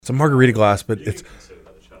It's a margarita glass, but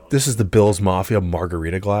this is the Bills Mafia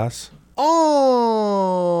margarita glass. On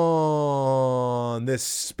this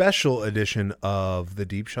special edition of the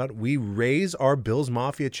Deep Shot, we raise our Bills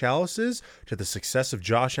Mafia chalices to the success of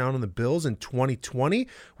Josh Allen and the Bills in 2020.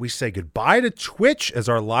 We say goodbye to Twitch as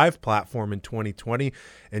our live platform in 2020,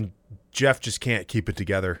 and Jeff just can't keep it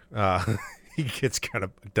together. He gets kind of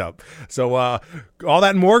dumb. So all that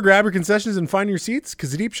and more, grab your concessions and find your seats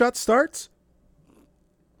because the Deep Shot starts.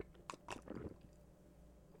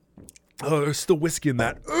 Oh, there's still whiskey in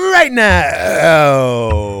that right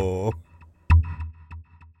now.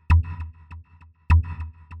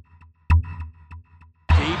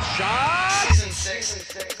 Deep Shot. Season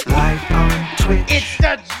 6. Live on Twitch. It's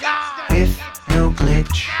the job. With no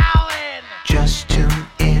glitch. Allen. Just tune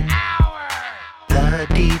in. Hour. The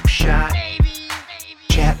Deep Shot. Baby.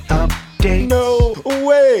 Chat update. No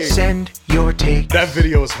way. Send your take. That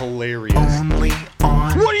video is hilarious. Only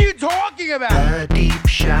on What are you talking about? The Deep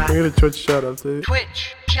Shot. I got a Twitch chat update.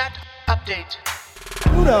 Twitch chat update.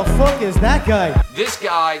 Who the fuck is that guy? This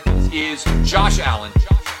guy is Josh Allen.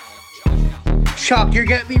 Chuck, you're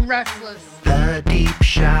getting me restless. The Deep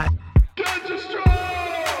Shot.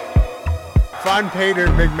 Find Pater,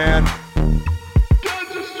 big man.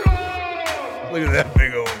 Look at that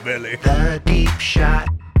big old belly. The Deep Shot.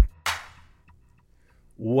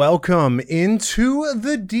 Welcome into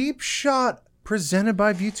the Deep Shot, presented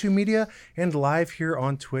by View2 Media and live here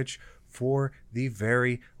on Twitch for the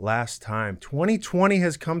very last time. 2020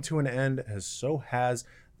 has come to an end, as so has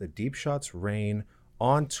the Deep Shot's reign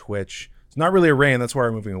on Twitch. It's not really a reign, that's why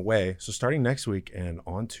we're moving away. So starting next week and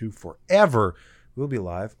on to forever, we'll be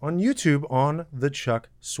live on YouTube on the Chuck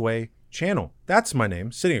Sway channel. That's my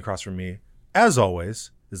name. Sitting across from me, as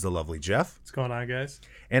always, is the lovely Jeff. What's going on, guys?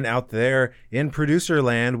 And out there in producer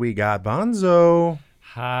land, we got Bonzo.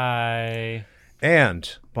 Hi.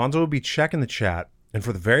 And Bonzo will be checking the chat. And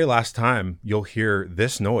for the very last time, you'll hear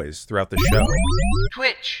this noise throughout the show.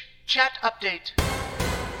 Twitch chat update.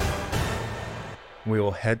 We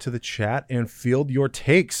will head to the chat and field your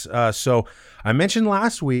takes. So I mentioned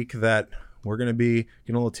last week that we're going to be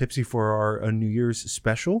getting a little tipsy for our New Year's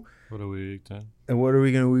special. What are we, week 10? And what are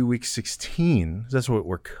we going to be week 16? That's what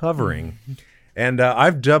we're covering. And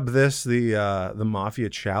I've dubbed this the Mafia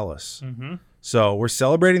Chalice. Mm-hmm. So we're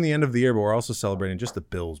celebrating the end of the year, but we're also celebrating just the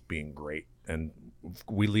Bills being great. And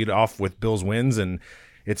we lead off with Bills wins, and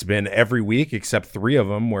it's been every week except 3 of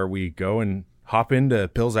them where we go and hop into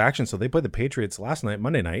Bills action. So they played the Patriots last night,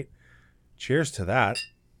 Monday night. Cheers to that.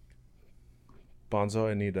 Bonzo,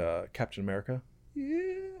 I need Captain America. Yeah.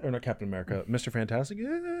 Or not Captain America, Mr. Fantastic.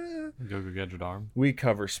 Yeah. Go Gadget Arm. We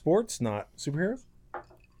cover sports, not superheroes.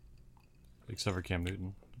 Except for Cam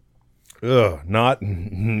Newton. Ugh, not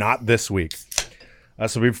this week.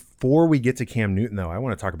 So before we get to Cam Newton, though, I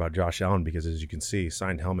want to talk about Josh Allen because, as you can see,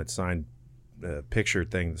 signed helmet, signed picture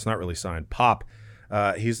thing. It's not really signed. Pop.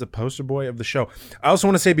 He's the poster boy of the show. I also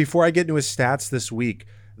want to say, before I get into his stats this week,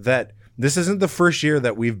 that this isn't the first year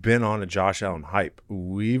that we've been on a Josh Allen hype.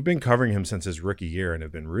 We've been covering him since his rookie year and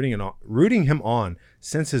have been rooting him on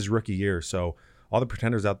since his rookie year. So all the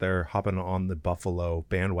pretenders out there hopping on the Buffalo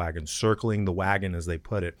bandwagon, circling the wagon, as they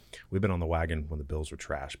put it. We've been on the wagon when the Bills were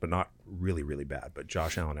trash, but not really, really bad, but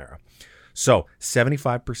Josh Allen era. So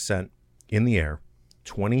 75% in the air,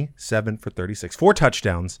 27 for 36, 4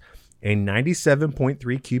 touchdowns, a 97.3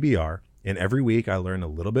 QBR. And every week I learn a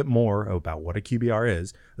little bit more about what a QBR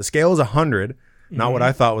is. The scale is 100, not what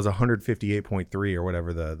I thought was 158.3 or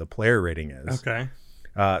whatever the player rating is. Okay.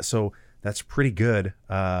 So that's pretty good.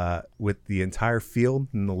 With the entire field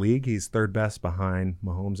in the league, he's third best behind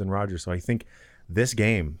Mahomes and Rodgers. So I think this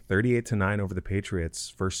game, 38-9 over the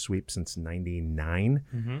Patriots, first sweep since 99.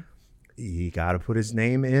 Mm-hmm. He got to put his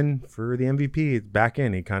name in for the MVP. Back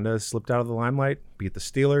in, he kind of slipped out of the limelight, beat the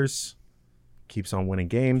Steelers, keeps on winning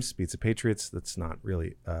games, beats the Patriots. That's not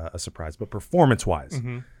really a surprise. But performance-wise,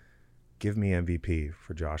 give me MVP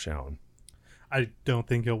for Josh Allen. I don't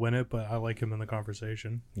think he'll win it, but I like him in the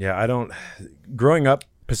conversation. Yeah, I don't. Growing up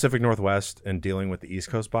Pacific Northwest and dealing with the East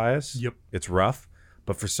Coast bias, it's rough.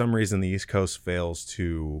 But for some reason, the East Coast fails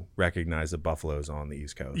to recognize that Buffalo's on the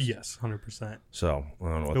East Coast. Yes, 100%. So I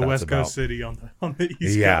don't know what the that's West about. Coast city on the East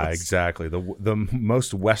Coast. Yeah, exactly. The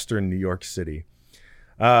most western New York City.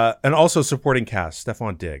 And also supporting cast,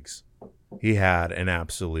 Stephon Diggs. He had an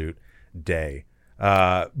absolute day.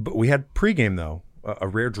 But we had pregame, though. A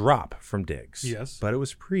rare drop from Diggs. Yes. But it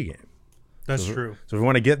was pregame. That's true. So if we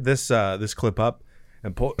want to get this this clip up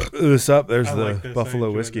and pull this up, there's I the like this. I Buffalo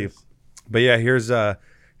enjoy whiskey. this. But yeah, here's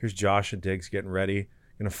Josh and Diggs getting ready.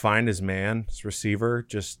 Gonna find his man, his receiver,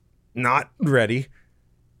 just not ready.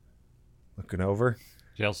 Looking over.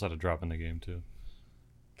 He also had a drop in the game too.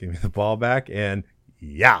 Give me the ball back, and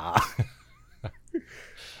yeah.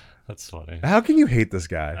 That's funny. How can you hate this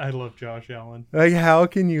guy? I love Josh Allen. Like, how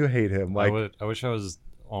can you hate him? Like, I wish I was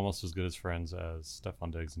almost as good as friends as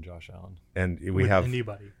Stephon Diggs and Josh Allen. and we With have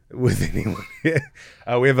anybody. with anyone.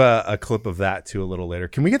 We have a clip of that too a little later.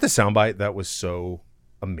 Can we get the soundbite that was so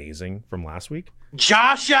amazing from last week?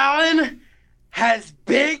 Josh Allen has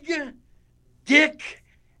big dick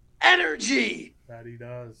energy. That he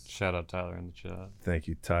does. Shout out Tyler in the chat. Thank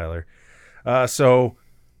you, Tyler. So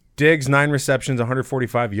Diggs, 9 receptions,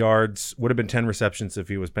 145 yards. Would have been 10 receptions if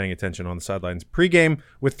he was paying attention on the sidelines. Pre-game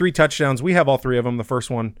with 3 touchdowns. We have all 3 of them. The first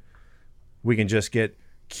one we can just get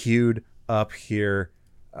queued up here.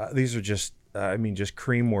 These are just, just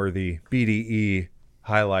cream-worthy BDE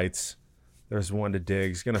highlights. There's one to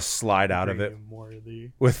Diggs. Going to slide out of it More of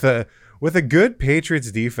the with a good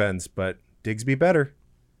Patriots defense, but Diggs be better.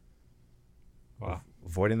 Wow.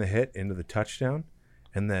 Avoiding the hit into the touchdown.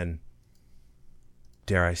 And then,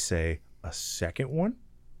 dare I say, a second one?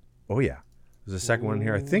 Oh, yeah. There's a second one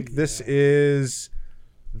here. I think this is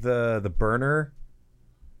the burner.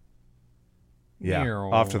 Yeah,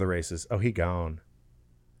 Meow. off to the races. Oh, he gone.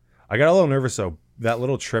 I got a little nervous, though. That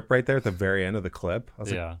little trip right there at the very end of the clip. I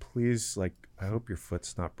was Yeah. like, please, I hope your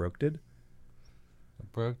foot's not broke-did. I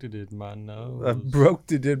broke it in my nose. I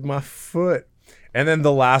broke it in my foot. And then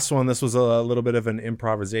the last one, this was a little bit of an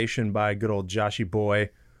improvisation by good old Joshy boy,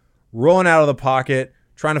 rolling out of the pocket,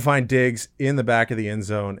 trying to find Diggs in the back of the end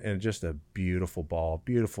zone, and just a beautiful ball,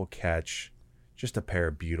 beautiful catch, just a pair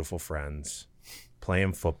of beautiful friends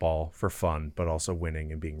playing football for fun, but also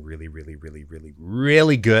winning and being really, really, really, really,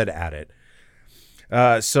 really good at it.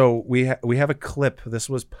 So we have a clip. This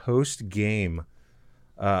was post game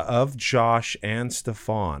of Josh and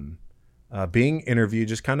Stephon being interviewed,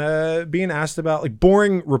 just kind of being asked about like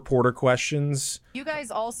boring reporter questions. You guys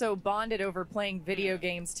also bonded over playing video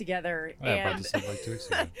games together, I and participated like 2 weeks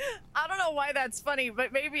ago. I don't know why that's funny,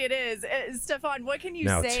 but maybe it is. Stephon, what can you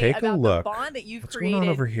Now, say take a about look. the bond that you've What's going on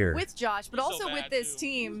created over here? with Josh, but also with this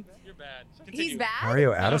team? You're bad. He's bad?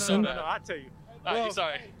 Mario Addison? No, I'll tell you. All right,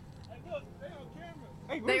 sorry.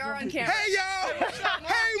 They are on camera. Hey, y'all!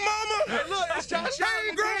 Hey, mama! Hey, look, it's Josh Allen.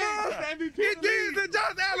 Hey, grandma! It is the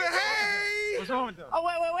Josh Allen. Hey! What's wrong with them?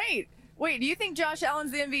 Oh, wait. Do you think Josh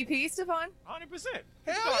Allen's the MVP, Stephon? 100%.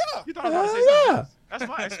 Hell yeah! You thought I was going to say something else. That's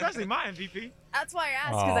my, especially my MVP. That's why I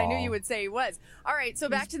asked, because I knew Aw. you would say he was. All right, so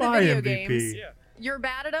back He's to the my video MVP. games. Yeah. You're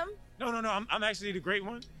bad at them? No. I'm actually the great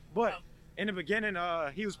one. But in the beginning,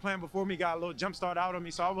 he was playing before me, got a little jump start out on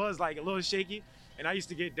me, so I was like a little shaky. And I used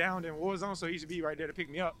to get down in Warzone, so he used to be right there to pick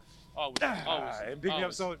me up. Always. And pick me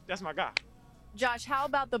up, so that's my guy. Josh, how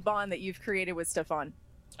about the bond that you've created with Stephon?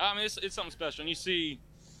 I mean, it's something special. And you see,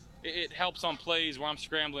 it helps on plays where I'm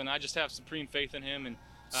scrambling. I just have supreme faith in him, and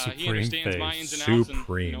he Supreme understands faith. my ins and outs. And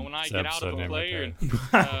Supreme. when I It's get out of episode a name play,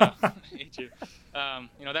 right and, hate you.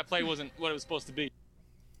 That play wasn't what it was supposed to be.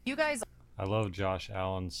 You guys I love Josh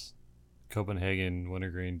Allen's Copenhagen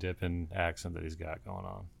wintergreen dipping accent that he's got going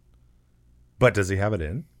on. But does he have it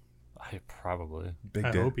in? I probably. Big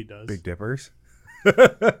I hope he does. Big dippers.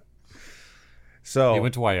 So He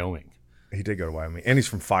went to Wyoming. he did go to Wyoming, and he's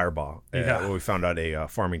from Firebaugh. Yeah. We found out a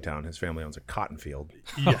farming town. His family owns a cotton field.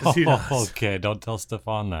 Yes, he does. Okay, don't tell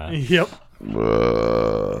Stephon that. Yep.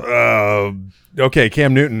 Okay,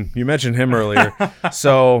 Cam Newton. You mentioned him earlier.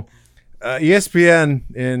 So ESPN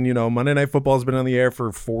and Monday Night Football has been on the air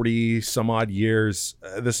for 40 some odd years.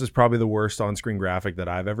 This is probably the worst on-screen graphic that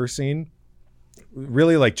I've ever seen.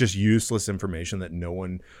 Really like just useless information that no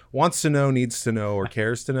one wants to know, needs to know, or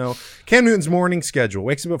cares to know. Cam Newton's morning schedule: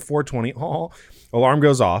 wakes up at 4:20. Alarm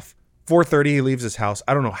goes off. 4:30 he leaves his house.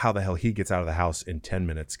 I don't know how the hell he gets out of the house in 10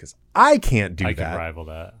 minutes because I can't do I that. could rival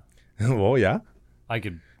that. Well, yeah. I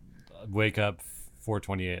could wake up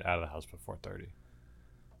 4:28 out of the house before 4:30.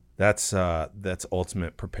 That's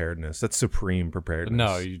ultimate preparedness. That's supreme preparedness.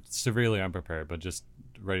 No, you severely unprepared, but just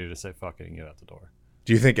ready to say fuck it and get out the door.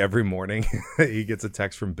 Do you think every morning he gets a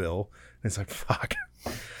text from Bill and it's like, fuck.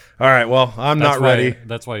 All right, well, I'm That's not why- ready.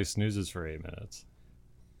 That's why he snoozes for 8 minutes.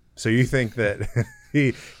 So you think that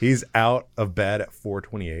he's out of bed at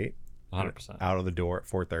 4:28? 100%. Out of the door at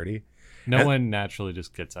 4:30? No one naturally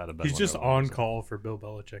just gets out of bed. He's when just they're on alone. call for Bill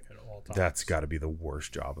Belichick at all times. That's got to be the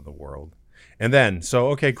worst job in the world. And then, so,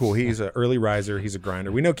 okay, cool. He's an early riser. He's a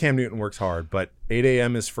grinder. We know Cam Newton works hard, but 8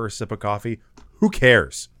 a.m. his first sip of coffee. Who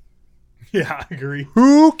cares? Yeah, I agree.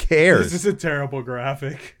 Who cares? This is a terrible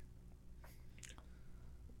graphic.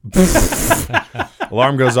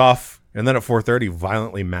 Alarm goes off, and then at 4:30,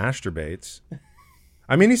 violently masturbates.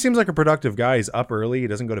 I mean, he seems like a productive guy. He's up early. He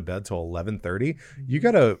doesn't go to bed till 11:30. You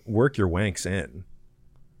got to work your wanks in.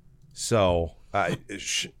 So,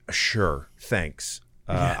 sure. Thanks.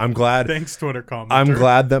 I'm glad. Thanks, Twitter commenter. I'm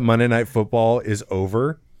glad that Monday Night Football is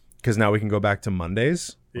over because now we can go back to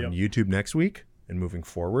Mondays on YouTube next week and moving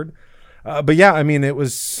forward. But yeah, I mean, it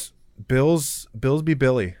was Bills be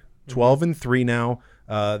Billy. 12-3 now.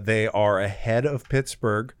 They are ahead of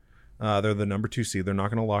Pittsburgh. They're the number 2 seed. They're not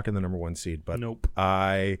going to lock in the number 1 seed, but Nope.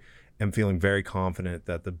 I am feeling very confident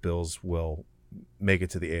that the Bills will make it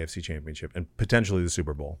to the AFC Championship and potentially the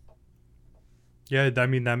Super Bowl. Yeah, I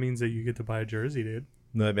mean, that means that you get to buy a jersey, dude.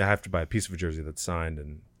 I have to buy a piece of a jersey that's signed,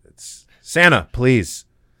 and it's Santa, please.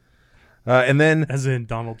 And then As in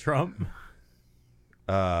Donald Trump.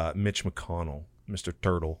 Mitch McConnell, Mr.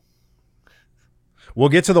 Turtle. We'll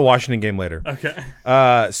get to the Washington game later.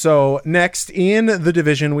 Okay. So next in the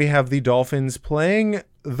division, we have the Dolphins playing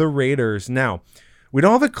the Raiders. Now, we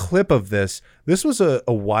don't have a clip of this. This was a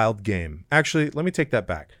wild game. Actually, let me take that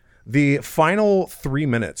back. The final 3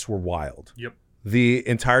 minutes were wild. Yep. The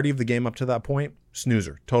entirety of the game up to that point,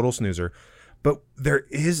 snoozer, total snoozer. But there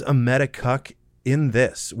is a meta cuck in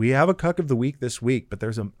this. We have a cuck of the week this week, but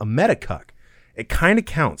there's a meta cuck. It kind of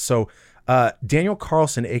counts. So Daniel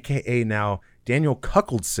Carlson, a.k.a. now Daniel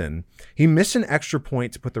Cuckoldson, he missed an extra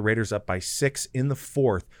point to put the Raiders up by 6 in the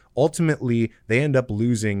 4th. Ultimately, they end up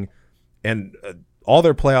losing, and all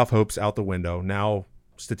their playoff hopes out the window. Now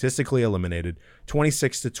statistically eliminated,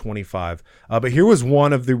 26-25. But here was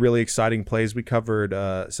one of the really exciting plays. We covered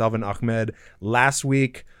Salvin Ahmed last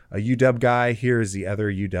week, a UW guy. Here is the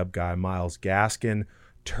other UW guy, Myles Gaskin,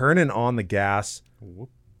 turning on the gas.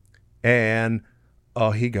 And,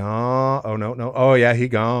 he gone. Oh, no. Oh, yeah, he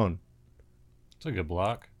gone. It's a good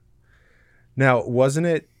block. Now, wasn't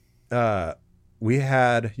it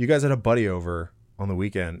you guys had a buddy over on the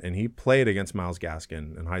weekend, and he played against Myles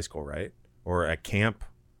Gaskin in high school, right? Or at camp?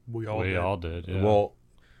 We all did. Yeah. Well,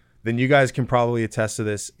 then you guys can probably attest to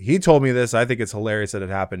this. He told me this. I think it's hilarious that it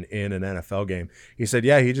happened in an NFL game. He said,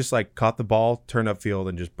 yeah, he just caught the ball, turned upfield,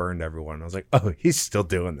 and just burned everyone. I was like, oh, he's still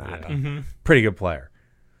doing that. Yeah. Pretty good player.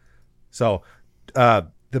 So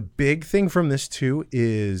the big thing from this too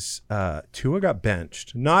is Tua got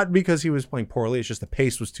benched. Not because he was playing poorly. It's just the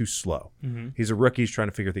pace was too slow. He's a rookie. He's trying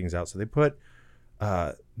to figure things out. So they put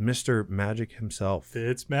Mr. Magic himself.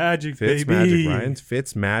 Fitzmagic, Fitzmagic, baby. Ryan.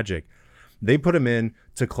 Fitzmagic. They put him in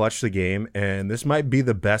to clutch the game, and this might be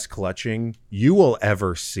the best clutching you will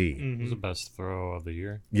ever see. It was the best throw of the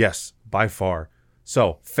year. Yes, by far.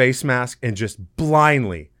 So face mask and just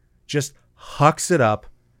blindly just hucks it up,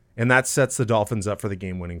 and that sets the Dolphins up for the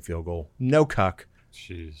game-winning field goal. No cuck.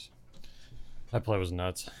 Jeez. That play was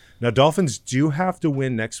nuts. Now, Dolphins do have to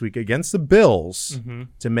win next week against the Bills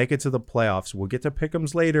to make it to the playoffs. We'll get to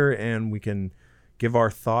pick'ems later, and we can give our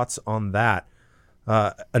thoughts on that.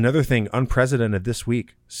 Another thing, unprecedented this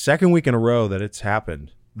week. Second week in a row that it's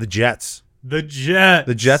happened. The Jets. The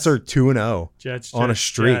Jets are 2-0 on a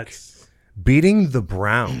streak. Jets. Beating the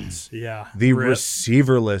Browns. Yeah. The Rip.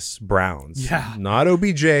 receiverless Browns. Yeah. Not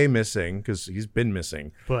OBJ missing, because he's been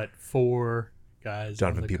missing. But 4 guys.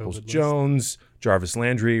 Donovan on the COVID Peoples-Jones, Jarvis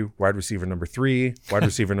Landry, wide receiver number 3, wide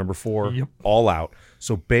receiver number 4, Yep. all out.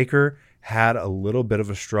 So Baker had a little bit of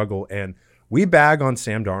a struggle, and we bag on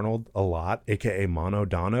Sam Darnold a lot, a.k.a. Mono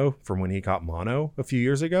Dono, from when he caught mono a few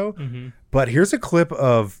years ago. But here's a clip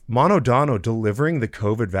of Mono Dono delivering the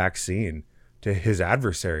COVID vaccine to his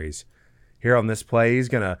adversaries. Here on this play, he's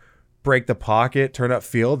going to break the pocket, turn up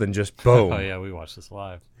field, and just boom. Oh, yeah, we watched this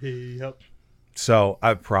live. Yep. So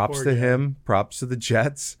props Poor to guy. him. Props to the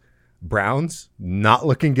Jets. Browns, not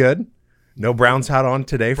looking good. No Browns hat on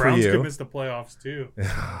today Browns for could you. miss the playoffs too.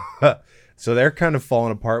 So they're kind of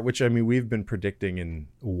falling apart, which, I mean, we've been predicting in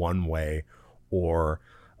one way or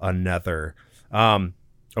another. I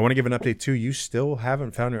want to give an update, too. You still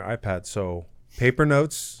haven't found your iPad. So paper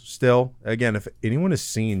notes still. Again, if anyone has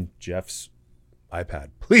seen Jeff's iPad,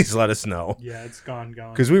 please let us know. Yeah, it's gone.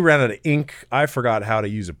 Because we ran out of ink. I forgot how to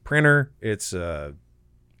use a printer. It's a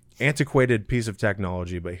antiquated piece of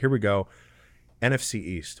technology, but here we go. NFC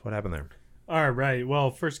East. What happened there? All right. Well,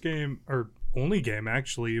 first game, or only game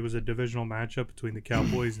actually, it was a divisional matchup between the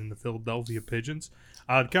Cowboys and the Philadelphia Pigeons.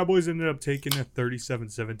 The Cowboys ended up taking a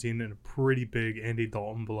 37-17 in a pretty big Andy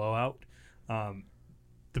Dalton blowout.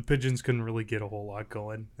 The Pigeons couldn't really get a whole lot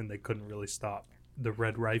going, and they couldn't really stop the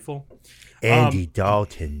Red Rifle. Andy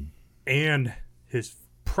Dalton. And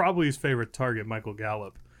probably his favorite target, Michael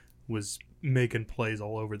Gallup, was making plays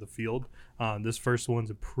all over the field. This first one's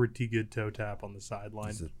a pretty good toe tap on the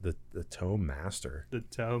sideline. The toe master. The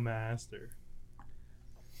toe master.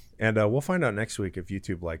 And we'll find out next week if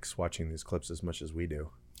YouTube likes watching these clips as much as we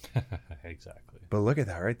do. Exactly. But look at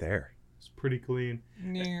that right there. It's pretty clean.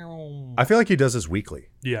 I feel like he does this weekly.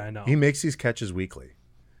 Yeah, I know. He makes these catches weekly.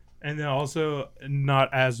 And then also,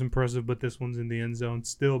 not as impressive, but this one's in the end zone.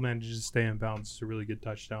 Still manages to stay in bounds. It's a really good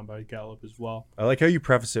touchdown by Gallup as well. I like how you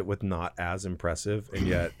preface it with not as impressive, and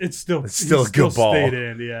yet It's still a good ball. Stayed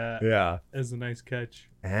in, yeah. Yeah. It's a nice catch.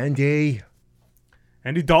 Andy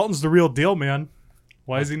Dalton's the real deal, man.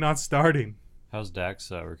 Why is he not starting? How's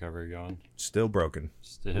Dak's recovery going? Still broken.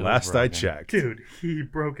 Still Last I broken. checked. Dude, he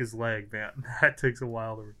broke his leg, man. That takes a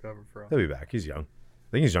while to recover from. He'll be back. He's young.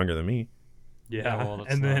 I think he's younger than me. Yeah, well,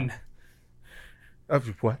 that's and then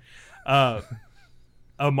What?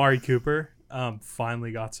 Amari Cooper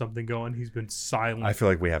finally got something going. He's been silent. I feel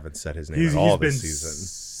like we haven't said his name he's at all been this season.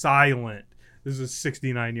 silent. This is a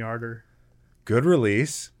 69-yarder. Good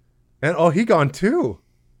release. And he gone too.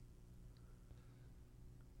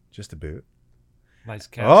 Just a boot. Nice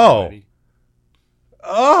catch. Oh. buddy.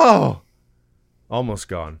 Oh! Almost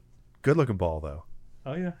gone. Good looking ball though.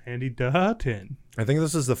 Oh yeah, Andy Dalton. I think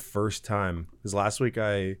this is the first time, because last week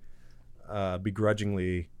I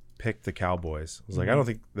begrudgingly picked the Cowboys. I was like, I don't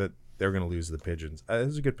think that they're going to lose to the Pigeons. This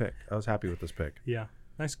is a good pick. I was happy with this pick. Yeah,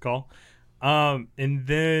 nice call. And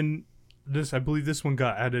then I believe this one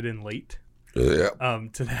got added in late.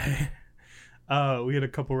 Today. We had a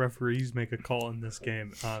couple referees make a call in this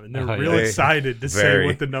game, and they're real excited to say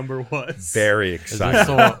what the number was. Very excited.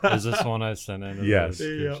 Is this one I sent in? Yes.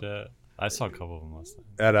 Chat? I saw a couple of them last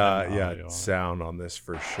time. Sound on this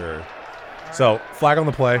for sure. So, flag on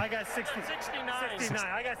the play. I got 69.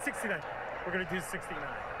 I got 69. We're going to do 69.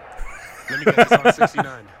 Let me get this on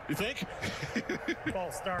 69. You think?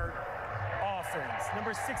 Ball start. Offense.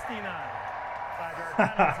 Number 69. 5-yard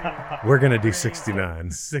penalty. We're going to do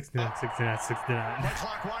 69. 69.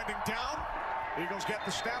 Clock winding down. Eagles get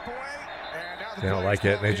the snap away. And now They don't like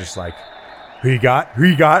it. They just like, who you got? Who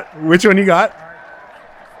you got? Which one you got?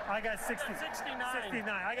 I got 69.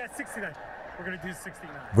 I got 69. We're going to do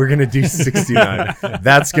 69. We're going to do 69.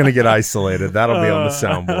 That's going to get isolated. That'll be on the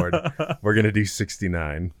soundboard. We're going to do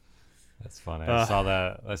 69. That's funny. I saw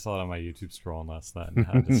that on my YouTube scrolling last night and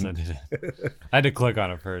had to send it in. I had to click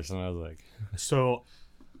on it first, and I was like... So,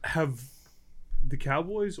 have the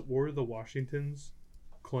Cowboys or the Washingtons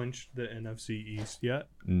clinched the NFC East yet?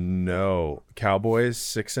 No. Cowboys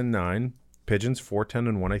 6-9. Pigeons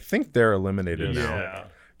 4-10-1. I think they're eliminated now. Yeah.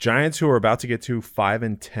 Giants, who are about to get to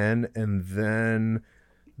 5-10, and then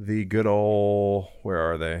the good old, where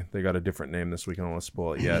are they? They got a different name this week. I don't want to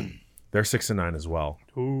spoil it yet. They're 6-9 as well.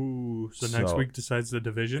 Ooh, so next week decides the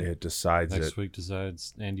division. It decides Next week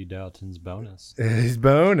decides Andy Dalton's bonus. His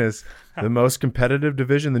bonus, the most competitive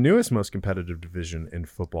division, the newest most competitive division in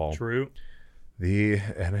football. True. The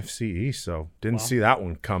NFC East. So didn't see that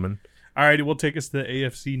one coming. All right, we'll take us to the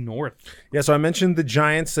AFC North. Yeah, so I mentioned the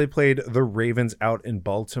Giants. They played the Ravens out in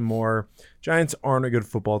Baltimore. Giants aren't a good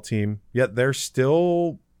football team, yet they're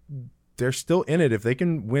still in it. If they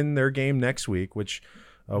can win their game next week, which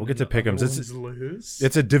we'll get to pick'ems.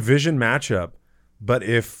 It's a division matchup, but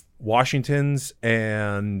if Washington's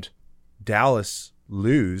and Dallas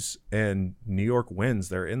lose and New York wins,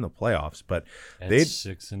 they're in the playoffs. But they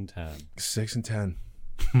 6-10. 6-10.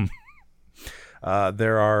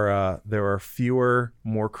 There are fewer,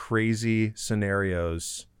 more crazy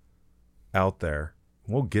scenarios out there.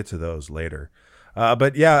 We'll get to those later.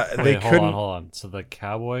 But yeah, they couldn't. Hold on. So the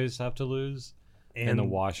Cowboys have to lose, and the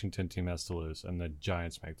Washington team has to lose, and the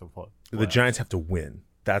Giants make the playoffs. The Giants have to win.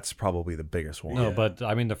 That's probably the biggest one. No, but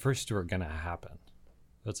I mean the first two are gonna happen.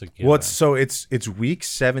 That's a given. Well, it's week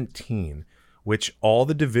 17, which all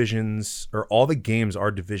the divisions or all the games are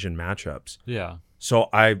division matchups. Yeah. So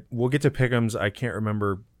we'll get to pick'ems. I can't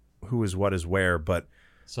remember who is what is where, but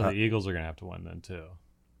so the Eagles are gonna have to win then too.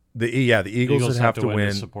 The Eagles would have to win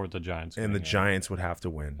to support the Giants, and the Giants would have to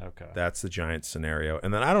win. Okay, that's the Giants scenario.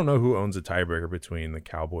 And then I don't know who owns a tiebreaker between the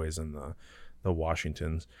Cowboys and the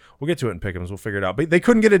Washingtons. We'll get to it in pick'ems. We'll figure it out. But they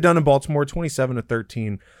couldn't get it done in Baltimore,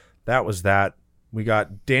 27-13. That was that. We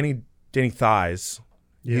got Danny Thighs.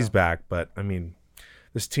 He's back, but I mean,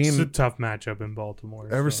 this team. It's a tough matchup in Baltimore.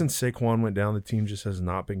 Ever since Saquon went down, the team just has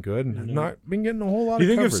not been good and have not been getting a whole lot. Do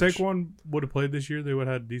you of think coverage. if Saquon would have played this year, they would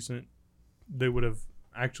have had decent? They would have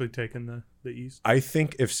actually taken the East. I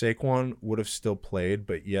think if Saquon would have still played,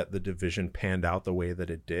 but yet the division panned out the way that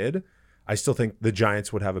it did, I still think the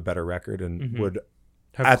Giants would have a better record and would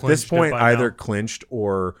have at this point either now. clinched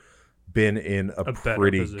or been in a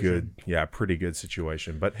pretty position. pretty good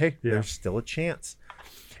situation. But hey, there's still a chance.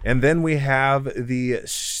 And then we have the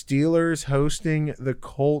Steelers hosting the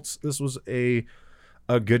Colts. This was a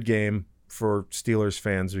good game for Steelers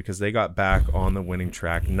fans because they got back on the winning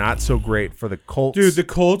track. Not so great for the Colts. Dude, the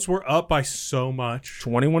Colts were up by so much.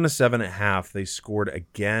 21-7 at half. They scored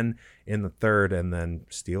again in the third, and then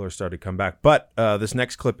Steelers started to come back. But this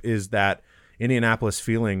next clip is that Indianapolis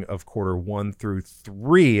feeling of quarter 1 through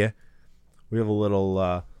 3. We have a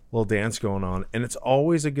little dance going on, and it's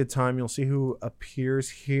always a good time. You'll see who appears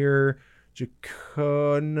here.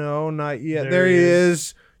 No, not yet. There he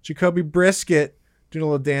is. Jacoby Brisket doing a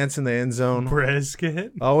little dance in the end zone.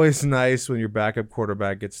 Brisket. Always nice when your backup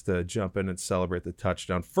quarterback gets to jump in and celebrate the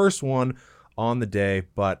touchdown. First one on the day,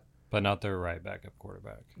 but not their right backup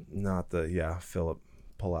quarterback. Not the Philip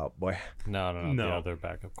pull-out boy. No, the other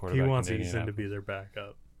backup quarterback. He wants Eason to be their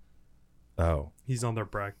backup. Oh. He's on their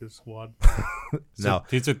practice squad. No,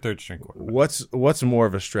 he's a third-string quarterback. What's more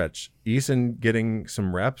of a stretch? Eason getting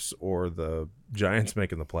some reps or the Giants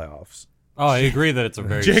making the playoffs? Oh, I agree that it's a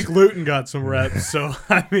very... Jake Luton got some reps, so,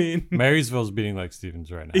 I mean... Marysville's beating like Stevens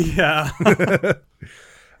right now.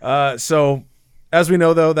 Yeah. So, as we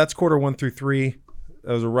know, though, that's quarter 1 through 3.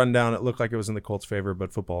 That was a rundown. It looked like it was in the Colts' favor,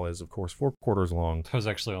 but football is, of course, 4 quarters long. That was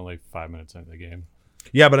actually only 5 minutes into the game.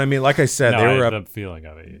 Yeah, but I mean, like I said, they were up feeling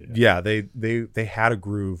of it. Yeah, they had a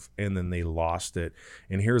groove, and then they lost it.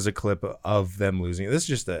 And here's a clip of them losing it. This is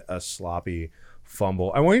just a sloppy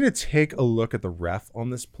fumble. I want you to take a look at the ref on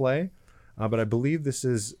this play. But I believe this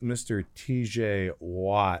is Mr. TJ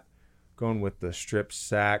Watt going with the strip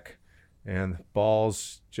sack, and the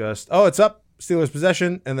ball's just it's up, Steelers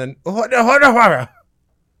possession, and then so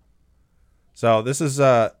this is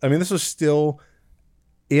this was still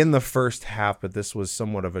in the first half, but this was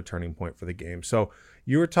somewhat of a turning point for the game. So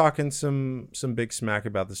you were talking some big smack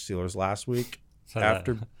about the Steelers last week. So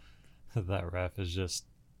after that ref is just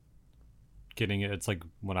getting it. It's like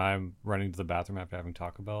when I'm running to the bathroom after having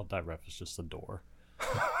Taco Bell, that ref is just the door.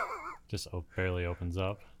 Just barely opens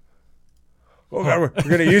up. Oh God, we're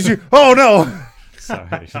gonna use you. Oh no!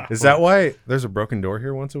 Sorry. Is that why there's a broken door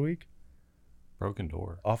here once a week? Broken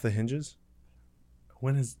door off the hinges?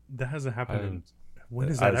 That hasn't happened? When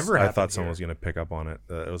has that ever happened? I thought someone was gonna pick up on it.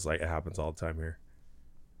 It was like it happens all the time here.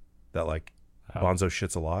 That Bonzo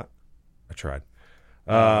shits a lot. I tried.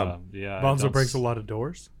 Bonzo breaks a lot of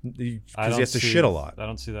doors because he has to shit a lot. I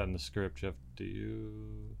don't see that in the script, Jeff. Do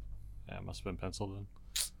you? Yeah, it must have been penciled in.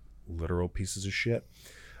 Literal pieces of shit.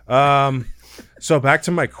 So back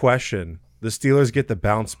to my question: the Steelers get the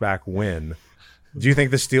bounce back win. Do you think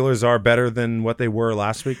the Steelers are better than what they were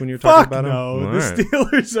last week when you were talking about them? No,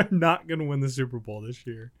 Steelers are not going to win the Super Bowl this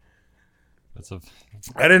year.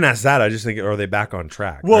 I didn't ask that. I just think, are they back on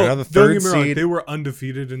track? Well, the third don't get me wrong, seed. they were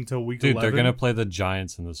undefeated until week 11. Dude, they're going to play the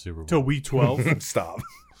Giants in the Super Bowl. Till week 12. Stop.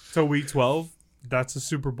 Till week 12. That's a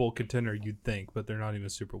Super Bowl contender, you'd think, but they're not even a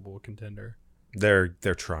Super Bowl contender. They're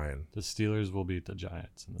trying. The Steelers will beat the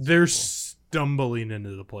Giants. They're stumbling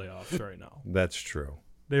into the playoffs right now. That's true.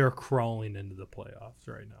 They are crawling into the playoffs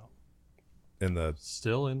right now.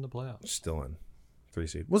 Still in the playoffs. Still in 3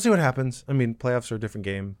 seed. We'll see what happens. I mean, playoffs are a different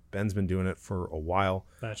game. Ben's been doing it for a while.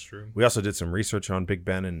 That's true. We also did some research on Big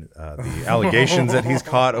Ben and the allegations that he's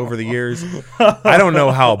caught over the years. I don't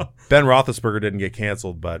know how Ben Roethlisberger didn't get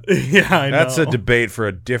canceled, but that's a debate for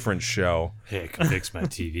a different show. Hey, come fix my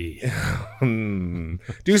TV.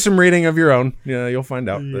 Do some reading of your own. Yeah, you'll find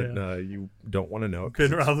out that you don't want to know.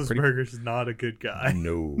 Ben Roethlisberger's not a good guy.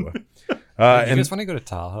 No. You guys want to go to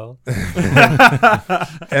Tahoe?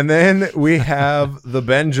 And then we have the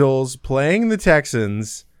Bengals playing the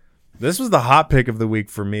Texans. This was the hot pick of the week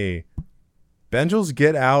for me. Bengals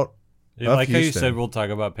get out. Like how you said we'll talk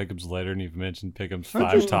about pickups later, and you've mentioned pickups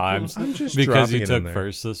 5 times because you took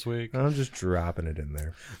first this week. I'm just dropping it in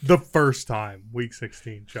there. The first time, week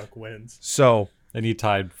 16, Chuck wins. So, and he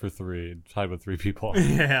tied with 3 people.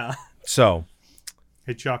 Yeah. So,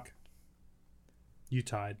 hey Chuck, you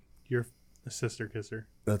tied. You're a sister kisser.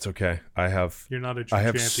 That's okay. You're not a true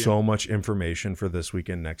champion. So much information for this week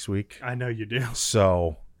and next week. I know you do.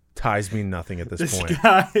 So ties mean nothing at this point.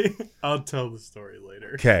 I'll tell the story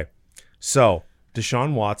later. Okay. So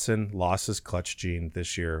Deshaun Watson lost his clutch gene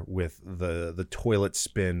this year with the toilet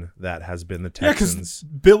spin that has been the Texans. Yeah, because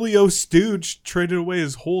Billy O'Stooge traded away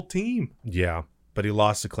his whole team. Yeah, but he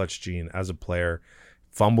lost the clutch gene as a player.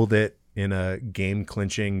 Fumbled it in a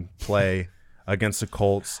game-clinching play against the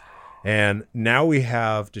Colts. And now we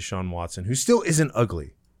have Deshaun Watson, who still isn't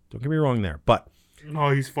ugly. Don't get me wrong there. But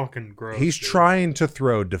he's fucking gross. He's trying to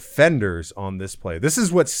throw defenders on this play. This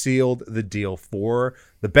is what sealed the deal for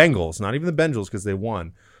the Bengals, not even the Bengals because they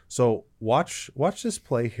won. So watch this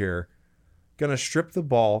play here. Gonna strip the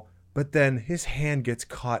ball, but then his hand gets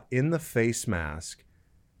caught in the face mask,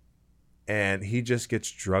 and he just gets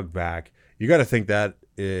drugged back. You got to think that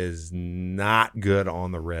is not good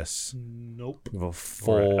on the wrists. Nope. Of a Or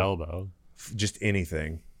full elbow. just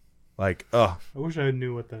anything. Like, ugh. I wish I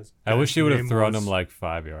knew what that. I wish he would have name thrown was. him like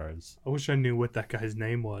 5 yards. I wish I knew what that guy's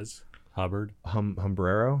name was. Hubbard.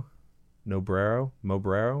 Humbrero? Nobrero?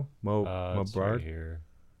 Mobrero? It's right Mobrard? here.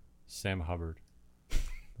 Sam Hubbard.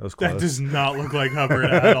 That was close. That does not look like Hubbard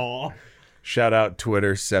at all. Shout out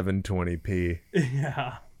Twitter 720p.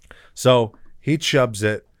 Yeah. So he chubs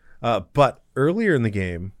it. But earlier in the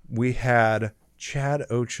game, we had Chad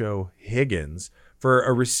Ocho Higgins. For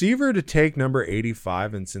a receiver to take number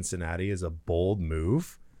 85 in Cincinnati is a bold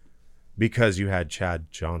move because you had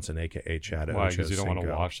Chad Johnson, a.k.a. Chad Why? Ocho Because you don't want to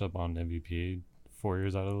Cinco. wash up on MVP 4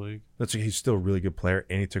 years out of the league? He's still a really good player,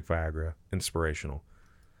 and he took Viagra. Inspirational.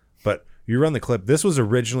 But you run the clip. This was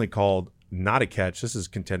originally called not a catch. This is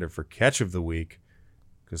contender for catch of the week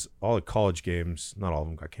because all the college games, not all of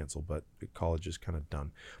them got canceled, but college is kind of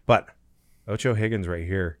done. But Ocho Higgins right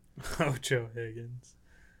here. Ocho Higgins.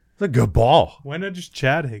 It's a good ball. Why not just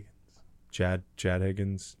Chad Higgins? Chad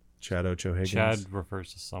Higgins. Chad Ocho Higgins. Chad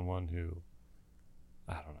refers to someone who,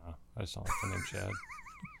 I don't know. I just don't like the name Chad.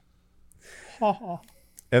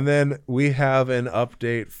 And then we have an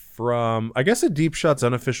update from, I guess, a Deep Shot's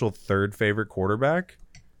unofficial third favorite quarterback,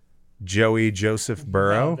 Joey Joseph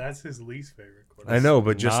Burrow. No, that's his least favorite quarterback. I know,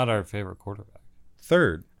 but just not our favorite quarterback.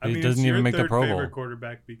 Third. I mean, doesn't it's even your make the third Pro Bowl. favorite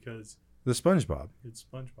quarterback because The SpongeBob. it's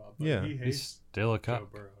SpongeBob. But Yeah. he He's hates still a Joe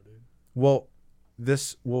cup. Burrow, dude. Well,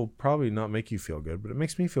 this will probably not make you feel good, but it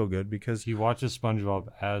makes me feel good because He watches SpongeBob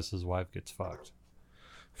as his wife gets fucked.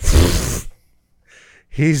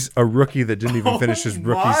 he's a rookie that didn't even finish his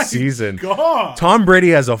rookie my season. God. Tom Brady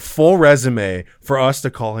has a full resume for us to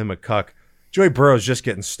call him a cuck. Joey Burrow's just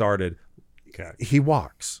getting started. He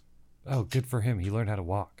walks. Oh, good for him. He learned how to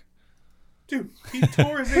walk. Dude, he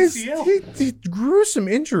tore his ACL. He gruesome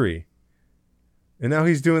injury. And now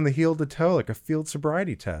he's doing the heel to toe like a field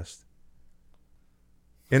sobriety test.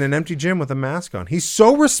 In an empty gym with a mask on. He's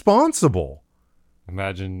so responsible.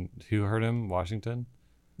 Imagine who hurt him? Washington?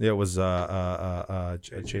 Yeah, it was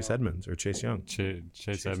Chase Edmonds or Chase Young.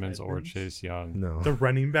 Chase Edmonds or Chase Young. No. The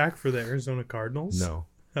running back for the Arizona Cardinals? No.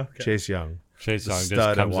 Okay. Chase Young. Chase The Young stud just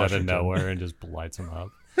at comes out of Washington. nowhere and just lights him up.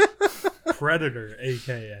 Predator,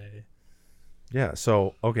 a.k.a. Yeah,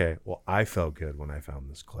 so, okay. Well, I felt good when I found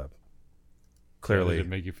this clip. Did Clearly, it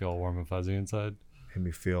make you feel warm and fuzzy inside? made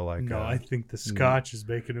me feel like No, I think the scotch is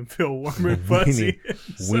making him feel warm and fuzzy.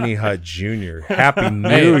 Weenie Hut Jr. Happy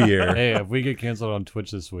New Year. Hey, if we get canceled on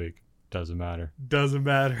Twitch this week, doesn't matter. Doesn't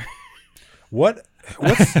matter. What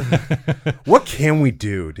can we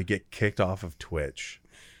do to get kicked off of Twitch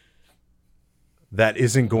that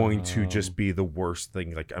isn't going to just be the worst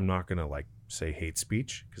thing? Like, I'm not gonna like say hate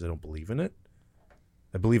speech because I don't believe in it.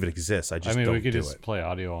 I believe it exists. I just don't we could do just it. play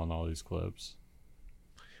audio on all these clips.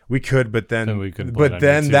 We could, but then we couldn't play it but on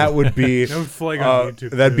then YouTube. that would be That would flag on YouTube,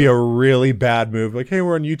 that'd be too. a really bad move. Like, hey,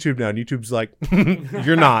 we're on YouTube now. And YouTube's like,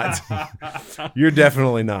 you're not. You're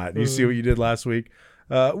definitely not. You see what you did last week?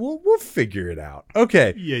 We'll figure it out.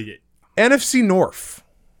 Okay. Yeah. NFC North.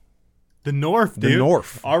 The North, The dude.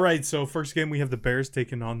 North. All right, so first game we have the Bears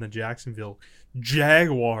taking on the Jacksonville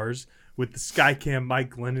Jaguars with the Skycam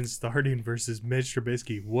Mike Glennon starting versus Mitch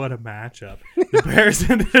Trubisky. What a matchup. The Bears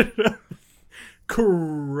ended up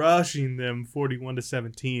crushing them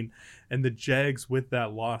 41-17, and the Jags with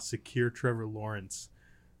that loss secure Trevor Lawrence.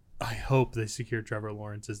 I hope they secure Trevor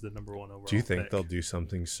Lawrence as the number one overall Do you think pick. they'll do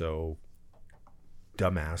something so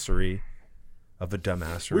dumbassery of a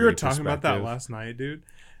dumbassery? We were talking about that perspective? last night, dude.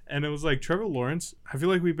 And it was like Trevor Lawrence. I feel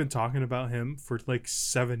like we've been talking about him for like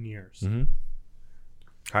 7 years. Mhm.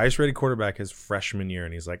 Highest rated quarterback his freshman year,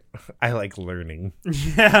 and he's like, I like learning.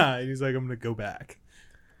 Yeah, and he's like, I'm gonna go back.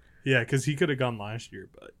 Yeah, because he could have gone last year,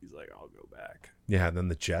 but he's like, I'll go back. Yeah, and then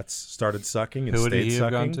the Jets started sucking and Who would stayed he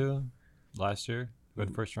have sucking. gone to last year?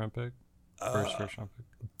 Good first round pick? First round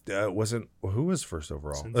pick? Wasn't who was first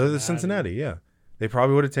overall? Cincinnati. Cincinnati, yeah. They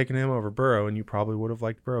probably would have taken him over Burrow, and you probably would have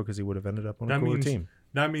liked Burrow because he would have ended up on a cooler team.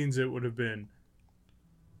 That means it would have been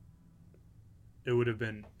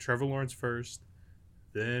Trevor Lawrence first,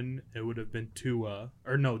 then it would have been Tua,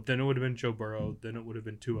 or no, then it would have been Joe Burrow, then it would have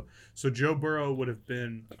been Tua. So Joe Burrow would have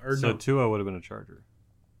been, or So no, Tua would have been a Charger.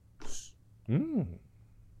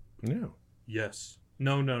 Yeah. yes,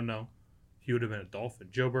 no, he would have been a Dolphin.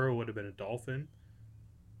 Joe Burrow would have been a Dolphin.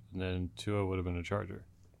 And then Tua would have been a Charger.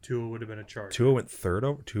 Tua would have been a Charger. Tua went third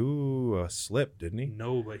over. Tua slipped, didn't he?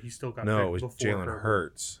 No, but he still got No, picked it was before Jalen Herbert.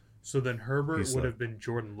 Hurts. So then Herbert He would slipped. have been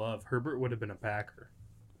Jordan Love. Herbert would have been a Packer.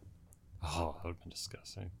 Oh, that would have been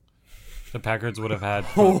disgusting. The Packers would have had.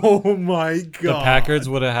 Oh my god! The Packers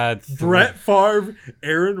would have had. Brett Favre,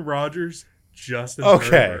 Aaron Rodgers, Justin Okay.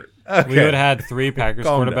 Herbert. Okay. We would have had 3 Packers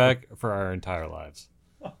Calm quarterback for our entire lives.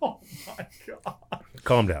 Oh my god.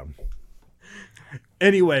 Calm down.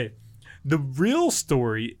 Anyway, the real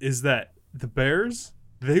story is that the Bears,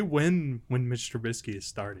 they win when Mitch Trubisky is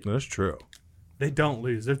starting. That's true. They don't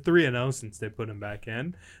lose. They're 3-0 since they put him back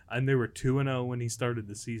in, and they were 2-0 when he started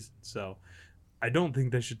the season. So I don't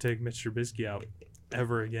think they should take Mitch Trubisky out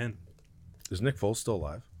ever again. Is Nick Foles still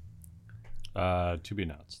alive? To be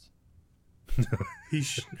announced.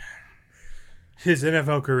 His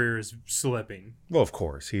NFL career is slipping. Well, of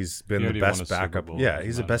course. He's been He the already won best a Super backup. Bowl, Yeah, doesn't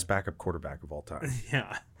he's the matter. best backup quarterback of all time.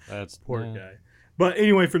 Yeah, That's poor guy. But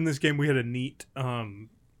anyway, from this game, we had a neat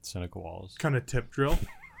Seneca Wallace. kind of tip drill.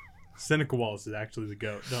 Seneca Wallace is actually the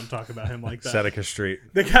GOAT. Don't talk about him like that. Seneca Street.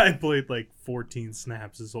 The guy played like 14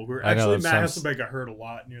 snaps his whole career. I know, Actually, that Matt sounds- Hasselbeck got hurt a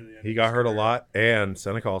lot near the end. He of got his hurt a career. lot, and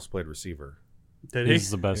Seneca also played receiver. Did he? He's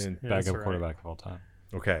the best Yeah, that's backup right. quarterback of all time.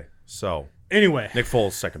 Okay, so Anyway, Nick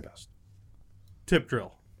Foles, second best. tip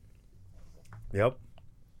drill. Yep.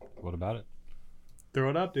 What about it? Throw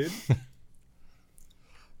it up, dude.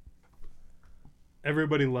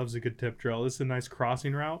 Everybody loves a good tip drill. This is a nice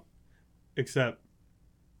crossing route, except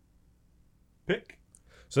pick.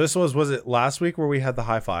 So this was it last week where we had the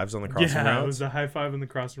high fives on the crossing Yeah, routes? it was a high five in the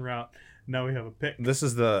crossing route. Now we have a pick. This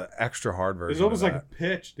is the extra hard version. It's almost of like a that.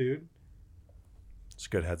 pitch, dude. It's a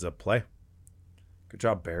good heads up play. Good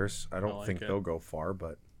job, Bears. I don't like think it. they'll go far,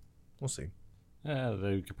 but we'll see. Yeah,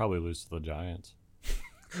 they could probably lose to the Giants.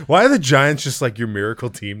 Why are the Giants just like your miracle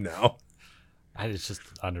team now? It's just an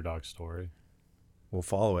underdog story. We'll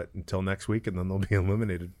follow it until next week, and then they'll be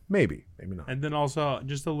eliminated. Maybe, maybe not. And then also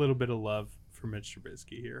just a little bit of love for Mitch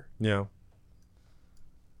Trubisky here. Yeah.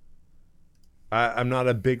 I'm not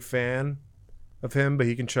a big fan of him, but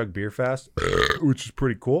he can chug beer fast, which is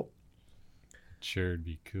pretty cool. Sure, it'd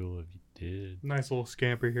be cool if he did. Nice little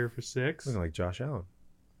scamper here for 6. Looking like Josh Allen.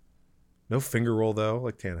 No finger roll, though,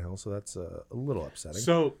 like Tannehill, so that's a little upsetting.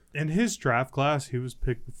 So in his draft class, he was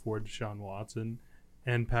picked before Deshaun Watson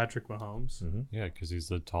and Patrick Mahomes Yeah, because he's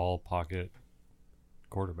the tall pocket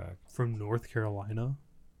quarterback. from North Carolina.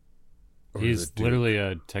 Or is He's it Duke? literally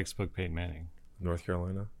a textbook Peyton Manning. North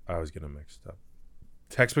Carolina? I was getting them mixed up.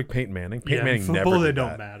 Textbook Peyton Manning? Peyton Yeah, Manning in football never they did don't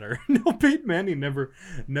that. matter. No, Peyton Manning never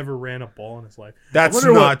ran a ball in his life. That's I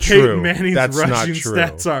wonder not what true. Peyton Manning's That's not rushing true.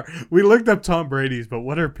 stats are. We looked up Tom Brady's, but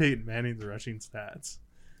what are Peyton Manning's rushing stats?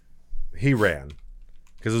 He ran.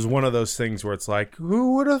 Because it was one of those things where it's like,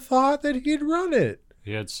 who would have thought that he'd run it?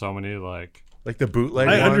 He had so many Like the bootleg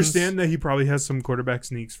I ones? understand that he probably has some quarterback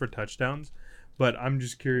sneaks for touchdowns, but I'm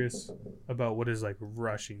just curious about what his like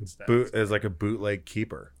rushing stats. As like a bootleg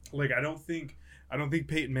keeper. Like I don't think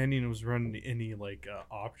Peyton Manning was running any like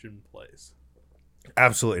option plays.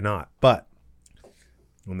 Absolutely not. But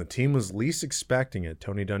when the team was least expecting it,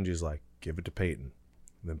 Tony Dungy's like, give it to Peyton.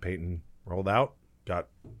 And then Peyton rolled out, got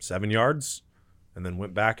 7 yards, and then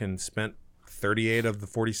went back and spent 38 of the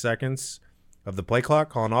 40 seconds of the play clock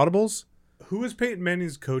calling audibles. Who was Peyton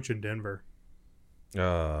Manning's coach in Denver?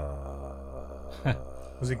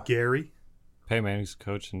 Was it Gary? Peyton Manning's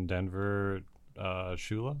coach in Denver,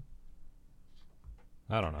 Shula?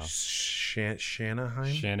 I don't know.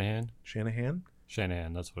 Shanahan?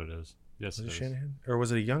 Shanahan, that's what it is. Yes, Was it it is. Shanahan? Or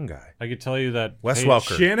was it a young guy? I could tell you that Wes Peyton-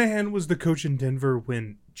 Welker. Shanahan was the coach in Denver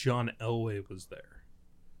when John Elway was there.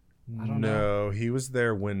 I don't know. No, he was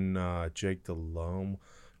there when Jake Delhomme.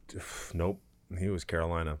 Nope, he was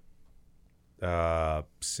Carolina.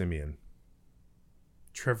 Simeon.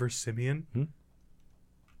 Trevor Simeon?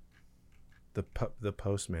 The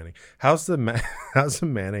post Manning. How's the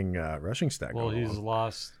Manning rushing stack? Well, going he's along?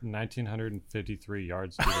 lost 1,953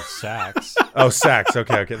 yards due to sacks. Oh, sacks.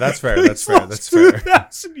 Okay, that's fair. That's He's fair. lost That's fair.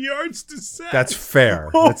 2,000 yards to sacks. That's fair.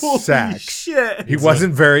 Holy That's sacks. shit. He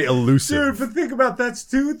wasn't very Dude, elusive. but think about that's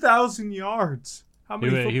 2,000 yards. How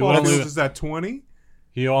many He football would've- fields is that? 20?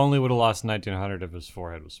 He only would have lost 1,900 if his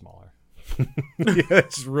forehead was smaller. Yeah,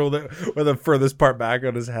 just ruled it with the furthest part back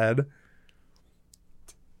on his head.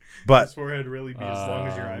 But His forehead really be as long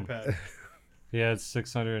as your iPad. He had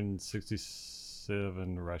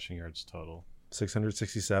 667 rushing yards total.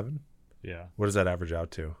 667. Yeah, What does that average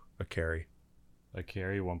out to? A carry. a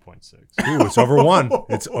carry 1.6. Ooh, it's over 1.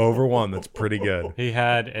 It's over 1. That's pretty good. He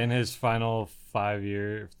had in his final 5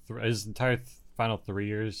 year, his entire final 3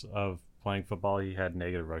 years of playing football, he had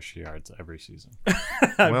negative rushing yards every season.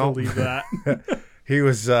 I Well, believe that. he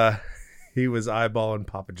was eyeballing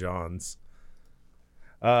Papa John's.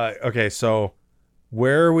 Okay, so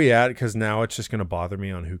where are we at? Because now it's just going to bother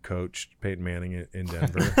me on who coached Peyton Manning in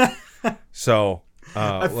Denver. So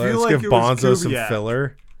I feel let's like give it was Bonzo some Kubiak.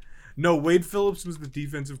 filler. No, Wade Phillips was the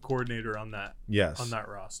defensive coordinator on that. Yes. On that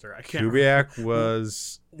roster. I can't Kubiak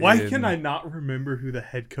was. Why can I not remember who the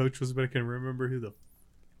head coach was, but I can remember who the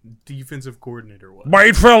defensive coordinator was?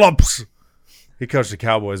 Wade Phillips. He coached the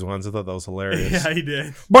Cowboys once. I thought that was hilarious. Yeah, he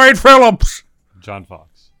did. Wade Phillips. John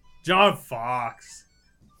Fox. John Fox.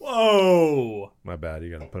 Whoa. My bad.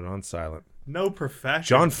 You got to put it on silent. No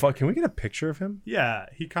professional. John Fox. Can we get a picture of him? Yeah,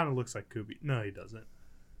 he kind of looks like Kubi. No, he doesn't.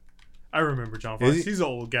 I remember John Fox. He's an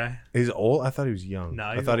old guy. He's old? I thought he was young. No,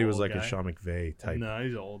 I thought he was like guy. a Sean McVay type. No,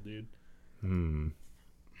 he's an old dude.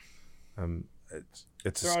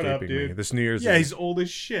 It's Throw it escaping up, dude. me. This New Year's Yeah, Eve. he's old as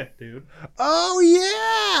shit, dude. Oh,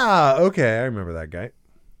 yeah. Okay, I remember that guy.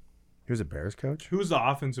 He was a Bears coach? Who was the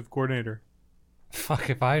offensive coordinator? Fuck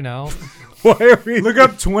if I know. Why are we... Look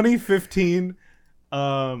up 2015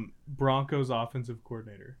 Broncos offensive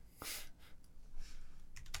coordinator.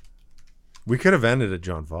 We could have ended at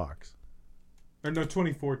John Fox. Or no,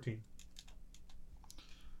 2014.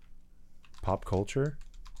 Pop culture?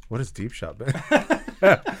 What is Deep Shot been?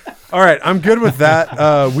 All right, I'm good with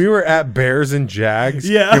that. We were at Bears and Jags.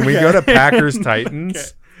 Yeah, Can we okay. go to Packers Titans?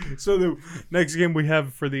 Okay. So the next game we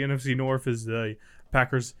have for the NFC North is the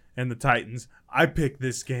Packers and the Titans. I picked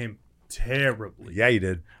this game terribly. Yeah, you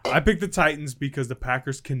did. I picked the Titans because the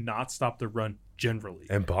Packers cannot stop the run generally.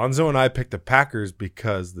 And Bonzo and I picked the Packers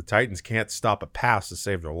because the Titans can't stop a pass to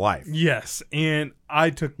save their life. Yes, and I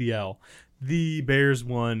took the L. The Bears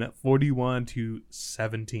won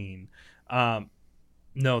 41-17.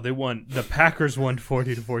 No, they won. The Packers won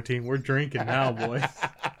 40-14. We're drinking now, boys.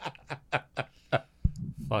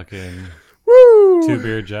 Fucking Woo!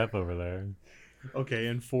 2-beer Jeff over there. Okay,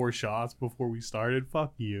 and 4 shots before we started.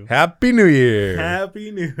 Fuck you. Happy New Year.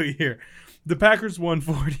 Happy New Year. The Packers won 40-14.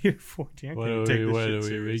 I can't What take do this we shit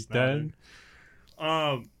serious then?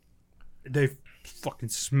 now, dude. They fucking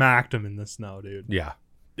smacked them in the snow, dude. Yeah.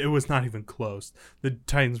 It was not even close. The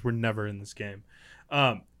Titans were never in this game.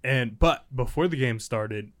 But before the game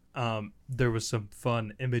started, there was some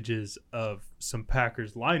fun images of some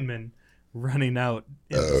Packers linemen running out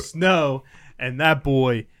in the snow, and that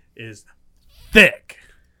boy is thick.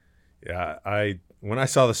 Yeah, when I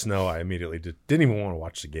saw the snow, I immediately didn't even want to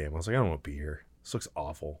watch the game. I was like, I don't want to be here. This looks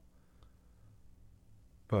awful.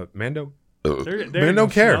 But Mando There don't no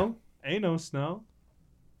care. Snow. Ain't no snow.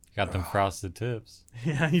 Got them frosted tips.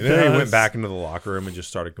 Yeah, he And then he does. went back into the locker room and just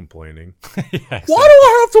started complaining. Yeah, exactly. Why do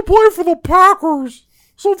I have to play for the Packers?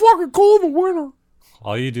 So fucking cold in the winter.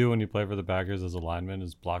 All you do when you play for the Packers as a lineman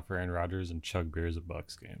is block for Aaron Rodgers and chug beers at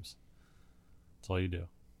Bucks games. That's all you do.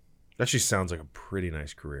 That actually sounds like a pretty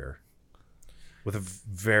nice career. With a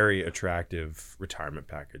very attractive retirement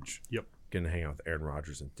package. Yep. Getting to hang out with Aaron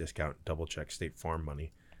Rodgers and discount double check State Farm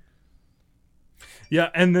money. Yeah,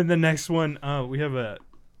 and then the next one, we have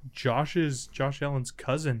Josh Allen's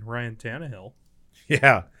cousin, Ryan Tannehill.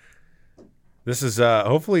 Yeah. This is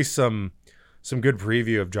hopefully some good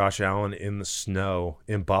preview of Josh Allen in the snow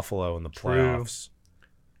in Buffalo in the playoffs.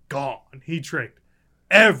 Gone. He tricked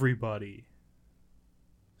everybody.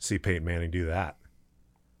 See Peyton Manning do that.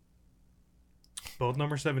 Both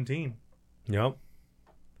number 17. Yep.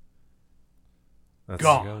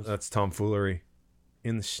 Gone. That's tomfoolery.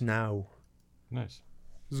 In the snow. Nice.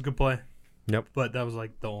 It was a good play. Yep. But that was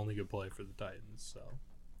like the only good play for the Titans. So.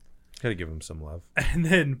 Gotta give him some love. And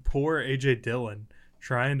then poor A.J. Dillon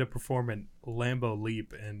trying to perform an Lambeau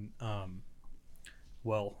leap. And,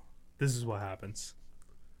 this is what happens.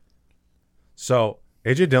 So,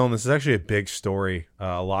 A.J. Dillon, this is actually a big story.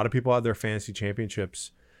 A lot of people had their fantasy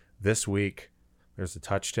championships this week. There's a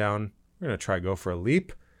touchdown. We're going to try go for a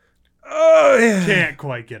leap. Oh, yeah. Can't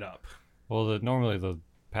quite get up. Well, normally the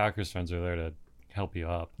Packers fans are there to help you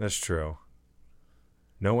up. That's true.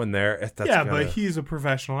 No one there. But he's a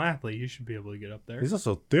professional athlete. You should be able to get up there. He's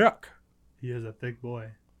also thick. He is a thick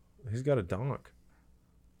boy. He's got a donk.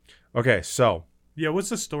 Okay, so. Yeah, what's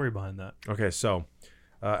the story behind that? Okay, so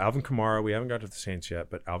Alvin Kamara, we haven't got to the Saints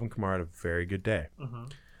yet, but Alvin Kamara had a very good day. Uh-huh.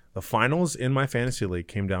 The finals in my fantasy league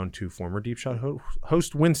came down to former Deep Shot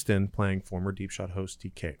host Winston playing former Deep Shot host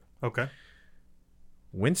TK. Okay.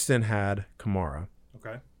 Winston had Kamara.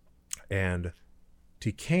 Okay. And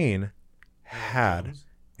TK had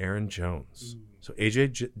Aaron Jones. So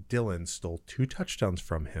A.J. Dillon stole 2 touchdowns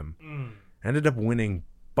from him. Ended up winning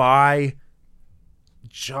by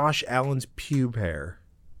Josh Allen's pube hair.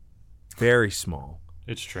 Very small.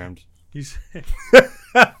 It's trimmed.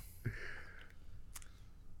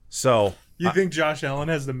 So you think Josh Allen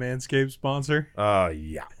has the Manscaped sponsor?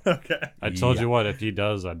 Yeah. Okay. I told you what, if he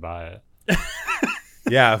does, I'd buy it.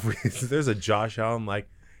 Yeah, if there's a Josh Allen like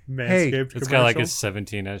Manscaped It's got like a commercial.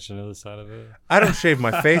 17 inch into the side of it. I don't shave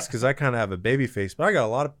my face because I kind of have a baby face, but I got a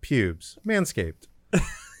lot of pubes. Manscaped.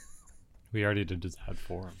 We already did that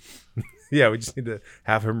for him. Yeah, we just need to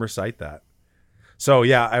have him recite that. So,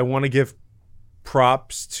 yeah, I want to give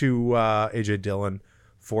props to AJ Dillon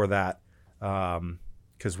for that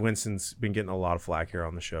because Winston's been getting a lot of flack here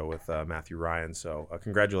on the show with Matthew Ryan. So,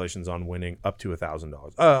 congratulations on winning up to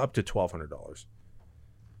 $1,000, up to $1,200.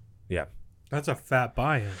 Yeah. That's a fat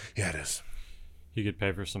buy-in. Yeah, it is. You could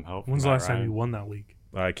pay for some help. When's the last time you won that league?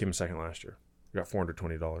 I came second last year. I got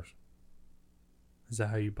 $420. Is that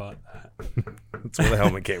how you bought that? That's where the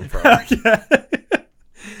helmet came from.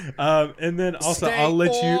 And then also, I'll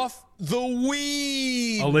let you the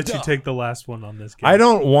weed. I'll let you take the last one on this game. I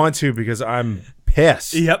don't want to because I'm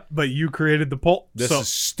pissed. Yep, but you created the poll. This so is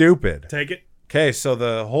stupid. take it. Okay, so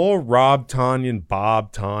the whole Rob Tonyan,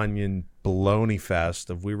 Bob Tonyan baloney fest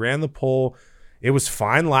of we ran the poll. It was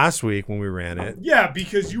fine last week when we ran it. Yeah,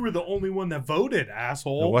 because you were the only one that voted,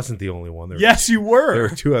 asshole. I wasn't the only one. Yes, you were. There were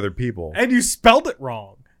two other people. And you spelled it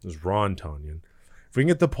wrong. It was Ron Tonyan. If we can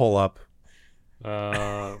get the poll up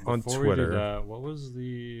on Twitter. What was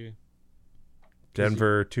the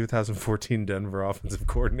Denver 2014 Denver offensive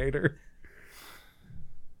coordinator?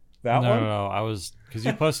 That no, one? No, I was because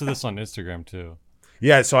you posted this on Instagram too.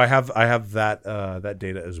 Yeah, so I have that that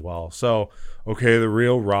data as well. So okay, the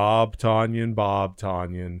real Rob Tonyan, Bob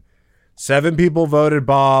Tonyan. 7 people voted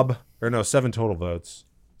Bob, or no, 7 total votes.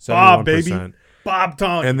 71%. Bob, baby. Bob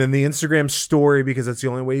Tonyan. And then the Instagram story, because that's the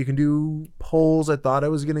only way you can do polls. I thought I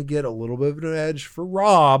was going to get a little bit of an edge for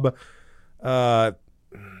Rob. 5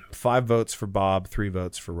 votes for Bob, 3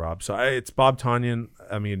 votes for Rob. So it's Bob Tonyan.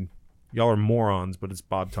 I mean, y'all are morons, but it's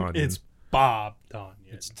Bob Tonyan. It's Bob Tonyan.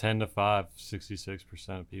 It's 10-5,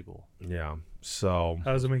 66% of people. Yeah. So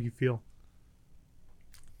How does it make you feel?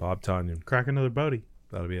 Bob Tonyan. Crack another boaty.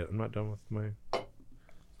 That'll be it. I'm not done with my.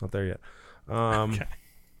 Not there yet. Okay.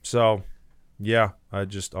 So, yeah,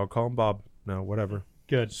 I'll call him Bob. No, whatever.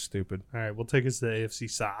 Good. Stupid. All right, we'll take us to the AFC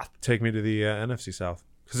South. Take me to the NFC South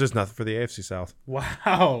because there's nothing for the AFC South.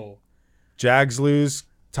 Wow. Jags lose.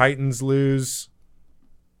 Titans lose.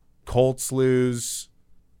 Colts lose.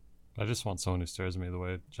 I just want someone who stares at me the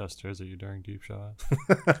way Jess stares at you during deep shot.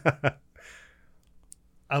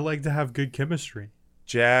 I like to have good chemistry.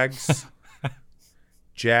 Jags,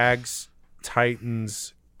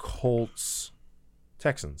 Titans, Colts,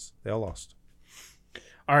 Texans. They all lost.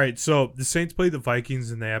 All right, so the Saints played the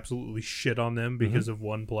Vikings and they absolutely shit on them because of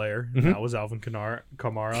one player. And that was Alvin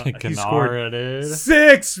Kamara. He scored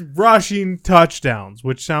 6 rushing touchdowns,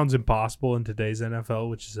 which sounds impossible in today's NFL,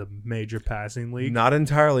 which is a major passing league. Not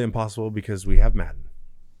entirely impossible because we have Madden.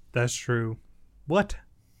 That's true. What?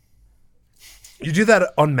 You do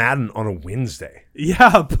that on Madden on a Wednesday.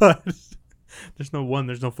 Yeah, but there's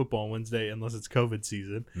no football on Wednesday unless it's COVID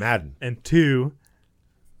season. Madden. And 2,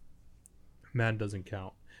 Madden doesn't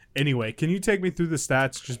count. Anyway, can you take me through the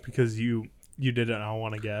stats just because you did it and I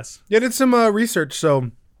want to guess? Yeah, I did some research.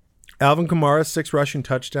 So Alvin Kamara, 6 rushing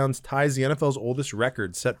touchdowns, ties the NFL's oldest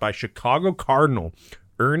record set by Chicago Cardinal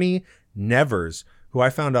Ernie Nevers, who I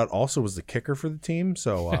found out also was the kicker for the team.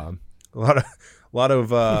 So a lot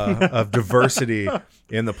of diversity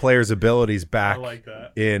in the players' abilities back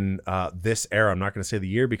in this era. I'm not going to say the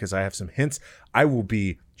year because I have some hints. I will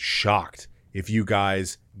be shocked if you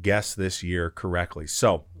guys guess this year correctly.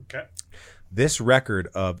 So this record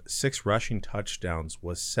of 6 rushing touchdowns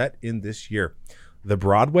was set in this year. The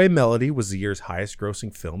Broadway Melody was the year's highest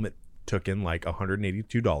grossing film. It took in like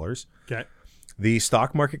 $182. Okay. The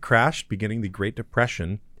stock market crashed beginning the Great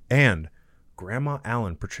Depression, and Grandma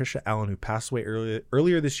Allen, Patricia Allen, who passed away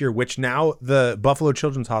earlier this year, which now the Buffalo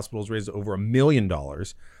Children's Hospital has raised over $1 million.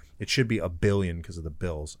 It should be $1 billion because of the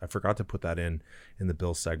bills. I forgot to put that in the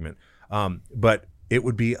bills segment. But it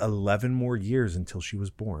would be 11 more years until she was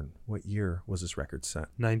born. What year was this record set?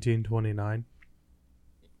 1929.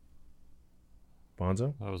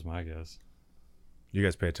 Bonzo? That was my guess. You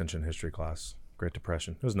guys pay attention in history class. Great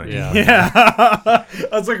Depression. It was 19. Yeah. I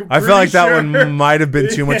was like, I feel like that one might have been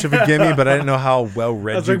too much of a gimme, but I didn't know how well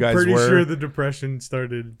read you guys were. I'm pretty sure the Depression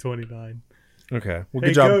started in 29. Okay. Well, hey,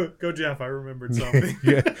 good job. Go Jeff. I remembered something.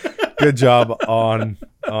 Yeah. Good job on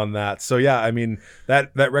that. So yeah, I mean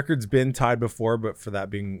that record's been tied before, but for that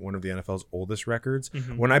being one of the NFL's oldest records,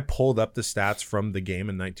 when I pulled up the stats from the game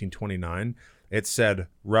in 1929, it said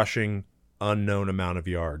rushing unknown amount of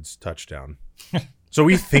yards, touchdown. So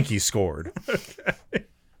we think he scored.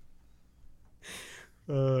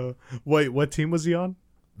 Okay. Wait, what team was he on?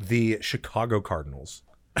 The Chicago Cardinals.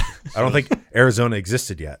 I don't think Arizona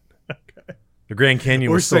existed yet. Okay. The Grand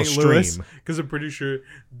Canyon was still a stream. Because I'm pretty sure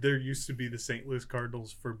there used to be the St. Louis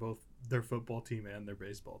Cardinals for both their football team and their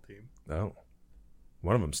baseball team. Oh,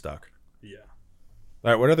 one of them stuck. Yeah.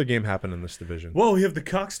 All right, what other game happened in this division? Well, we have the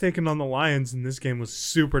Cox taking on the Lions, and this game was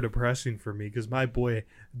super depressing for me because my boy,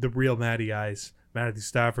 the real Matty Ice, Matthew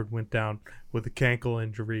Stafford, went down with a cankle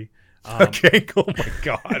injury. A cankle? Oh, my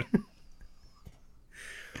God.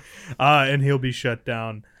 And he'll be shut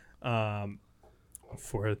down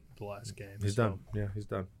for the last game. He's done. Yeah, he's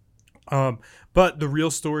done. But the real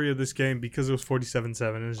story of this game, because it was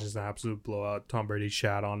 47-7, it was just an absolute blowout. Tom Brady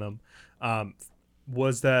shat on him.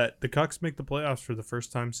 Was that the Cucks make the playoffs for the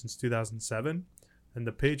first time since 2007, and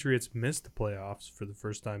the Patriots missed the playoffs for the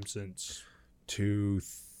first time since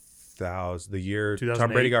 2000. The year 2008.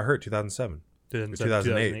 Tom Brady got hurt, 2007.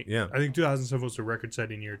 2008. Yeah, I think 2007 was the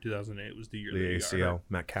record-setting year. 2008 was the year the that he got ACL, hurt.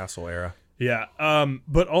 Matt Castle era. Yeah.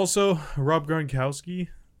 But also Rob Gronkowski,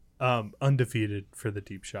 undefeated for the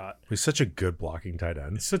deep shot. He's such a good blocking tight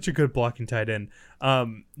end. Such a good blocking tight end.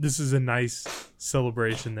 This is a nice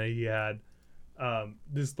celebration that he had.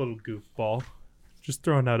 This little goofball just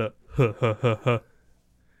throwing out a huh, huh, huh, huh.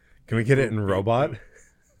 Can we get it in robot?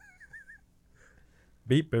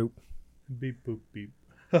 Beep boop. Beep boop beep.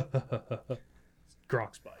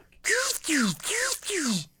 Gronk's bike.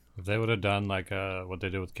 If they would have done like what they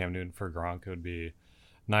did with Cam Newton for Gronk, it would be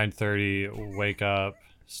 9:30, wake up,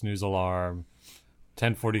 snooze alarm,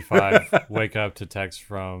 10:45, wake up to text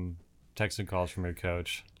and calls from your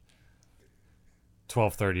coach.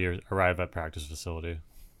 12:30, arrive at practice facility.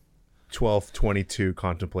 12:22,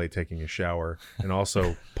 contemplate taking a shower, and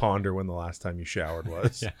also ponder when the last time you showered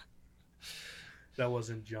was. Yeah. That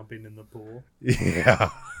wasn't jumping in the pool. Yeah.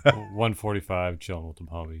 1:45, chilling with the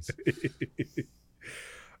homies.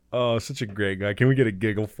 Oh, such a great guy. Can we get a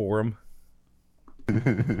giggle for him?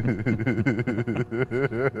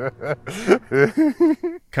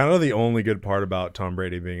 Kind of the only good part about Tom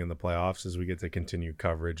Brady being in the playoffs is we get to continue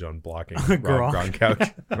coverage on blocking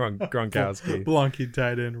Gronkowski. Blonky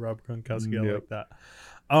tight end, Rob Gronkowski. I like that.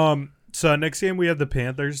 So next game we have the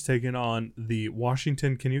Panthers taking on the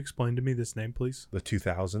Washington. Can you explain to me this name, please? The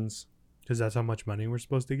 2000s. Because that's how much money we're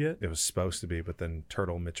supposed to get? It was supposed to be, but then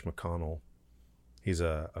Turtle Mitch McConnell, he's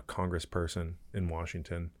a congressperson in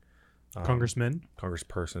Washington. Congressman?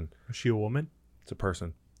 Congressperson. Is she a woman? It's a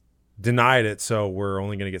person. Denied it, so we're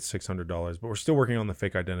only going to get $600, but we're still working on the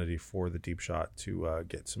fake identity for the deep shot to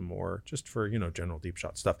get some more, just for, general deep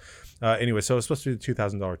shot stuff. Anyway, so it's supposed to be the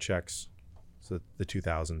 $2,000 checks. So the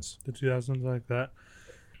 2000s. The 2000s, like that.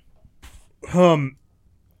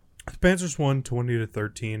 The Panthers won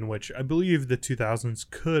 20-13, which I believe the 2000s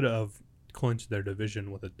could have clinched their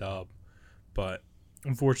division with a dub, but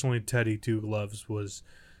unfortunately Teddy Two Gloves was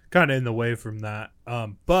kind of in the way from that.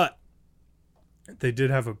 But they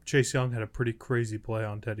did have Chase Young had a pretty crazy play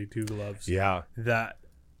on Teddy Two Gloves. Yeah. That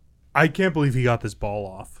I can't believe he got this ball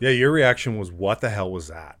off. Yeah, your reaction was, what the hell was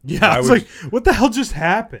that? Yeah, I was like, what the hell just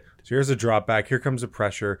happened? So here's a drop back. Here comes the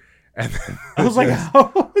pressure. And then I was like,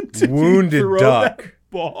 how did wounded throw duck that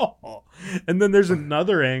ball? And then there's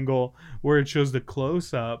another angle where it shows the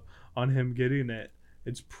close up on him getting it.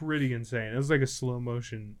 It's pretty insane. It was like a slow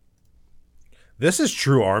motion. This is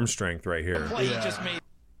true arm strength right here. Yeah.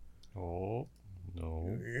 Oh,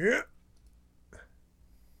 no. Yeah.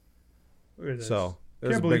 Look at this. So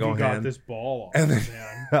there's Can't a big believe he old got hand. this ball off, And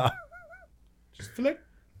man. then, Just flick.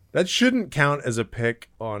 that shouldn't count as a pick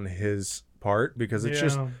on his part because it's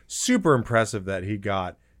just Yeah. super impressive that he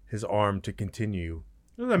got his arm to continue.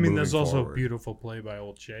 I mean, there's moving also forward. a beautiful play by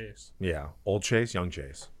old Chase. Yeah. Old Chase, young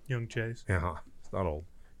Chase. Young Chase. Yeah. It's not old.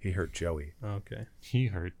 He hurt Joey. Okay. He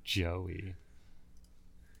hurt Joey.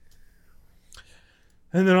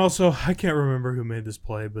 And then also, I can't remember who made this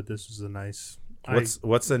play, but this was a nice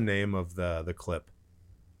What's the name of the clip?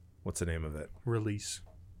 What's the name of it? release.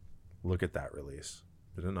 Look at that release.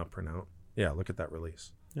 Did it not print out? Yeah, look at that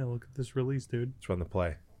release. Yeah, look at this release, dude. Let's run the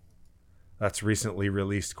play. That's recently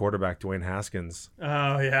released quarterback Dwayne Haskins.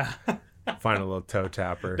 Oh, yeah. Find a little toe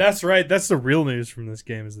tapper. That's right. That's the real news from this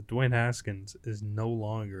game is that Dwayne Haskins is no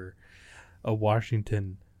longer a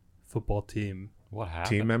Washington football team What happened?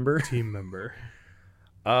 Team member? team member.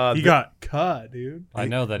 Uh, He got cut, dude. I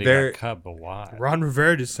know that he There- got cut, but why? Ron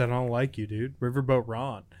Rivera just said, I don't like you, dude. Riverboat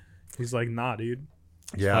Ron. He's like, nah, dude.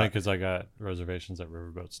 yeah. Because I got reservations at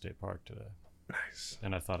Riverboat State Park today, Nice.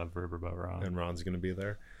 and I thought of Riverboat Ron. And Ron's going to be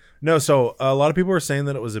there. No, so a lot of people were saying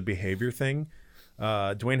that it was a behavior thing.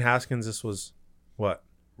 Dwayne Haskins, this was what?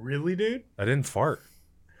 Really, dude? I didn't fart.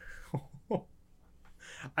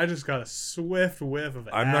 I just got a swift whiff of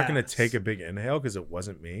I'm not going to ass. take a big inhale because it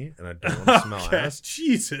wasn't me, and I don't want to smell Okay, ass.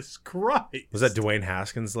 Jesus Christ. Was that Dwayne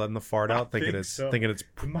Haskins letting the fart out, thinking think it's so. thinking it's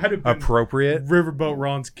It might have been appropriate? Riverboat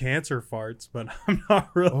Ron's cancer farts, but I'm not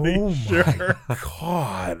really Oh sure. my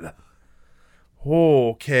God.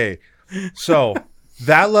 Okay. So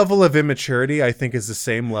that level of immaturity, I think, is the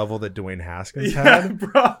same level that Dwayne Haskins Yeah, had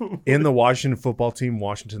probably. in the Washington football team,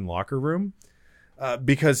 Washington locker room,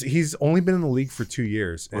 because he's only been in the league for 2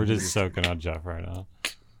 years. We're and just he's soaking on Jeff right now.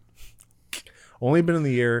 only been in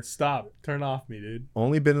the year. Stop. Turn off me, dude.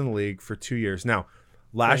 Only been in the league for 2 years. Now,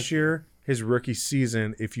 last year, his rookie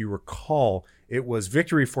season, if you recall, it was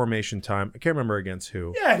victory formation time. I can't remember against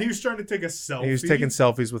who. Yeah, he was trying to take a selfie. He was taking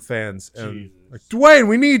selfies with fans. And Jesus. like, Dwayne,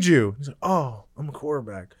 we need you. He's like, oh, I'm a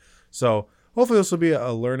quarterback. So hopefully this will be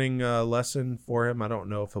a learning lesson for him. I don't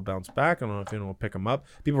know if he'll bounce back. I don't know if anyone will pick him up.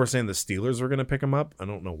 People were saying the Steelers were going to pick him up. I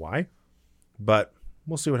don't know why. But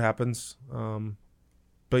we'll see what happens.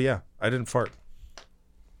 But yeah, I didn't fart.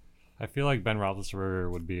 I feel like Ben Roethlisberger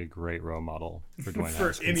would be a great role model for Dwayne For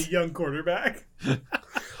Haskins. any young quarterback.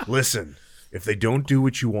 Listen, if they don't do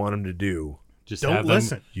what you want them to do, Just Don't have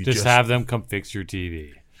listen. them. You Just just- have them come fix your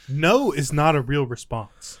TV. No is not a real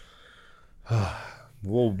response.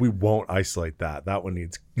 well, we won't isolate that. That one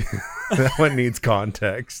needs that one needs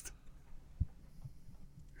context.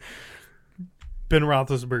 Ben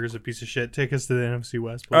Roethlisberger's a piece of shit. Take us to the NFC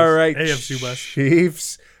West, please. All right, AFC West.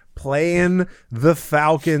 Chiefs playing the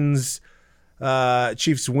Falcons.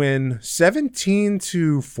 Chiefs win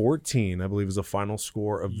 17-14, I believe is the final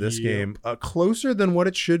score of this Yep. game. Closer than what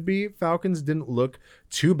it should be. Falcons didn't look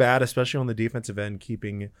too bad, especially on the defensive end,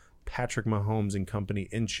 keeping Patrick Mahomes and company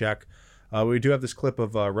in check. We do have this clip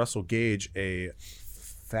of Russell Gage, a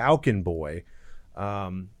Falcon boy,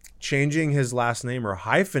 changing his last name or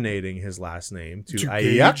hyphenating his last name to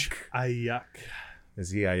Ayuk. Ayuk.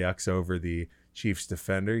 As he Ayuks over the Chiefs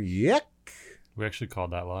defender. Yuck. We actually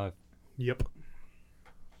called that live. Yep.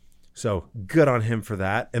 So good on him for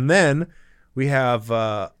that. And then we have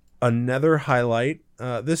another highlight.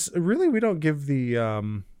 This really we didn't give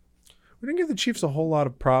the Chiefs a whole lot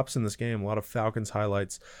of props in this game. A lot of Falcons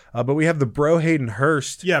highlights, but we have the bro Hayden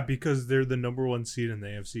Hurst. Yeah, because they're the number one seed in the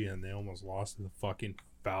AFC and they almost lost to the fucking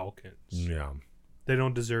Falcons. Yeah, They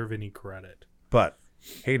don't deserve any credit. but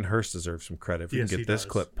Hayden Hurst deserves some credit. If we Yes, can he get this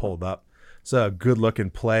does. clip pulled up, it's a good looking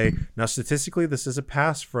play. Now statistically, this is a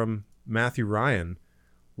pass from Matthew Ryan.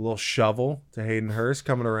 A little shovel to Hayden Hurst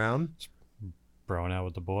coming around. Broing out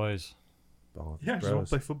with the boys. Ball with Yeah, the just don't bros.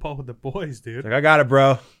 play football with the boys, dude. Like, I got it,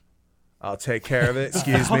 bro. I'll take care of it.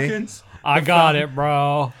 Excuse me. Falcons, I got it,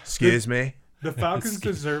 bro. Excuse me. the Falcons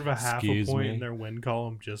deserve a half a Excuse point me. in their win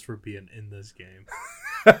column just for being in this game.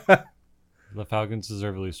 The Falcons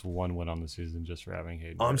deserve at least one win on the season just for having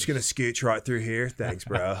Hayden. I'm just gonna Hurst. scooch right through here. Thanks,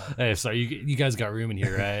 bro. Hey, so you guys got room in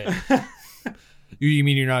here, right? You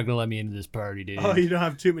mean you're not gonna let me into this party, dude? Oh, you don't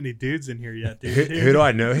have too many dudes in here yet, dude. Who do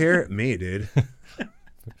I know here? Me, dude.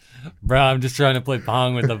 Bro, I'm just trying to play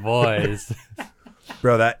pong with the boys.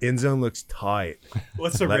 Bro, that end zone looks tight.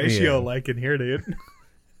 What's the Let me ratio in. like in here, dude?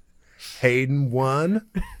 Hayden 1,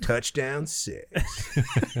 touchdown 6.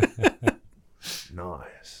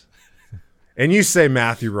 Nice. And you say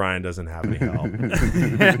Matthew Ryan doesn't have any help.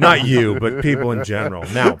 Not you, but people in general.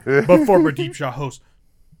 Now, But former Deep Shot host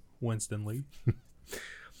Winston Lee.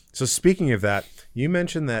 so speaking of that, you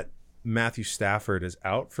mentioned that Matthew Stafford is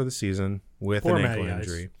out for the season with Poor an ankle Matty Ice.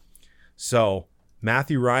 injury. So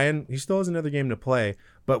Matthew Ryan, he still has another game to play,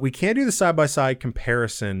 but we can't do the side-by-side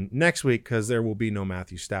comparison next week because there will be no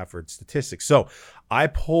Matthew Stafford statistics. So I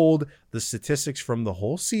pulled the statistics from the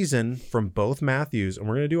whole season from both Matthews, and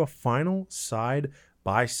we're going to do a final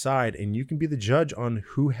side-by-side, and you can be the judge on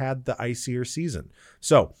who had the icier season.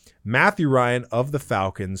 So Matthew Ryan of the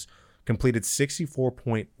Falcons completed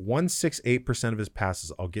 64.168% of his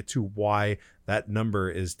passes. I'll get to why that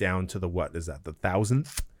number is down to the what is that, the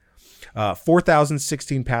thousandth?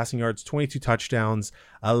 4,016 passing yards, 22 touchdowns,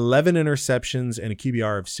 11 interceptions, and a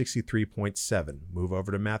QBR of 63.7. Move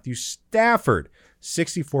over to Matthew Stafford.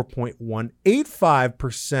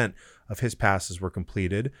 64.185% of his passes were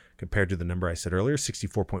completed compared to the number I said earlier,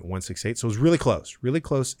 64.168. So it was really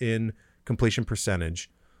close in completion percentage.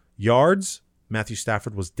 Yards, Matthew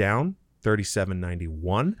Stafford was down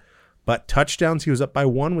 37.91, but touchdowns, he was up by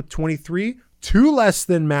 1 with 23. 2 less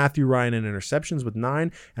than Matthew Ryan in interceptions with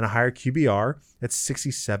 9, and a higher QBR at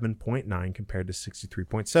 67.9 compared to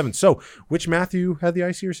 63.7. So, which Matthew had the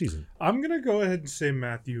icier season? I'm going to go ahead and say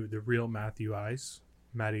Matthew, the real Matthew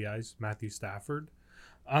Stafford.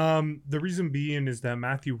 The reason being is that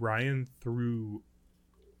Matthew Ryan threw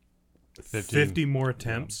 50 more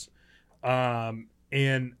attempts.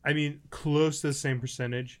 And I mean, close to the same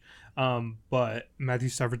percentage. But Matthew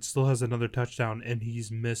Stafford still has another touchdown, and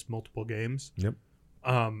he's missed multiple games. Yep.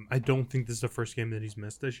 I don't think this is the first game that he's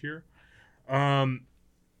missed this year.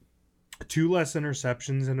 2 less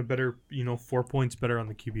interceptions and a better, 4 points better on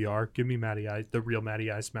the QBR. Give me Matty Ice, the real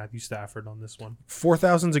Matty Ice, Matthew Stafford on this one.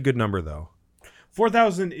 4,000's a good number, though.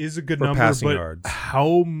 4,000 is a good For number, passing but yards.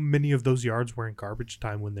 how many of those yards were in garbage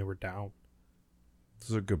time when they were down? This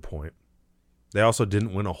is a good point. They also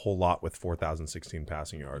didn't win a whole lot with 4,016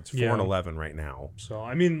 passing yards. 4-11 right now. So,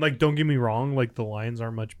 I mean, don't get me wrong. The Lions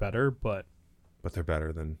are much better, but they're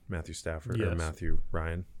better than Matthew Stafford or Yes. Matthew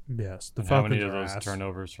Ryan. yes, the And how Falcons many of are those ass.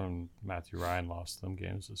 turnovers from Matthew Ryan lost them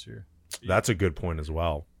games this year? That's a good point as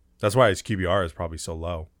well. That's why his QBR is probably so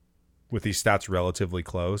low. With these stats relatively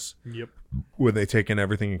close, Yep. when they take in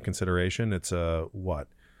everything in consideration, it's a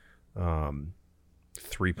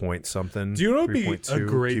 3 point something. Do you know what would be a 3.2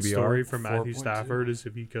 great QBR? story for Matthew 4.2. Stafford is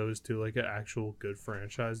if he goes to an actual good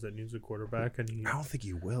franchise that needs a quarterback and I don't think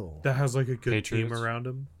he will. that has a good Patriots? team around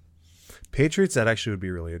him. Patriots, that actually would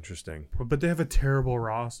be really interesting. But they have a terrible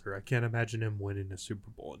roster. I can't imagine him winning a Super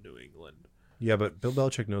Bowl in New England. Yeah, but Bill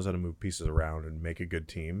Belichick knows how to move pieces around and make a good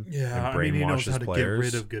team. Yeah, and I mean, he knows his how to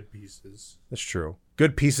players. get rid of good pieces. That's true.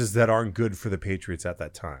 Good pieces that aren't good for the Patriots at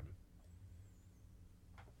that time.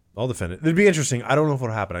 I'll defend it. It'd be interesting. I don't know if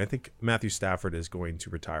it'll happen. I think Matthew Stafford is going to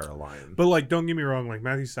retire a Lion. But don't get me wrong,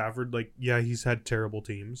 Matthew Stafford, he's had terrible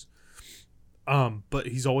teams. But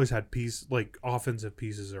he's always had offensive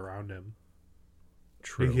pieces around him.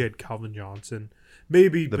 True. He had Calvin Johnson.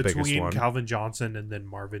 Maybe The biggest between one. Calvin Johnson and then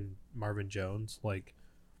Marvin Jones,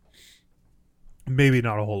 maybe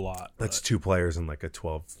not a whole lot. That's but- 2 players in a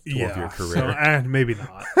 12-year career. So, maybe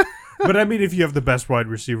not. But I mean, if you have the best wide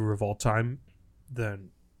receiver of all time, then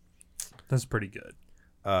that's pretty good.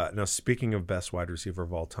 Now, speaking of best wide receiver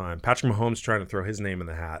of all time, Patrick Mahomes trying to throw his name in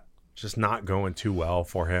the hat. Just not going too well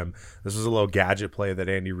for him. This was a little gadget play that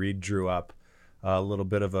Andy Reid drew up. A little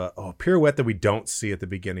bit of a pirouette that we don't see at the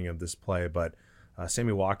beginning of this play, but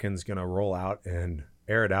Sammy Watkins going to roll out and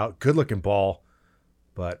air it out. Good-looking ball,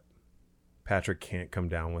 but Patrick can't come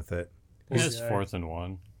down with it. It's 4th and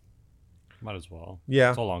 1. Might as well. Yeah.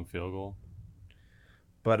 It's a long field goal.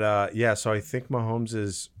 But, so I think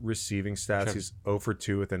Mahomes' receiving stats, Sure. he's 0 for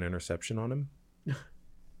 2 with an interception on him.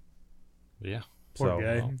 Yeah. Poor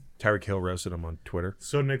guy. Tyreek Hill roasted him on Twitter.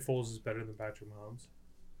 So Nick Foles is better than Patrick Mahomes.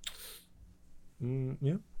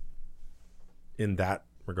 Yeah. In that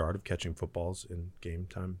regard of catching footballs in game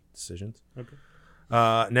time decisions. Okay.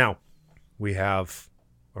 Now, we have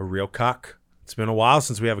a real cuck. It's been a while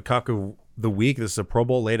since we have a cuck of the week. This is a Pro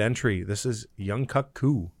Bowl late entry. This is Young Cuck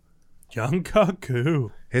Koo. Young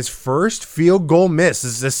Kaku. His first field goal miss.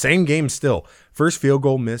 This is the same game still. First field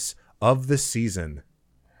goal miss of the season.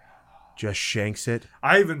 Just shanks it.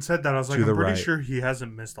 I even said that. I was like, To I'm the pretty right. sure he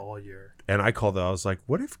hasn't missed all year. And I called it. I was like,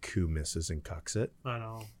 what if Koo misses and cucks it? I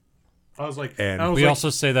know. I was like, And I was We like, also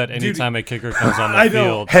say that dude, anytime a kicker comes on the I know.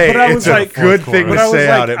 field. Hey, But I was it's a like- good thing But to I was say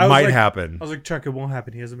like- out. It I was might like- happen. I was like, Chuck, it won't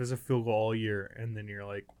happen. He hasn't missed a field goal all year. And then you're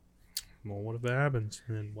like, well, what if it happens?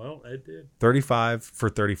 And then, well, it did. 35 for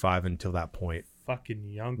 35 until that point Fucking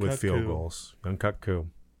young with Kaku. field goals. Young Cuck Koo.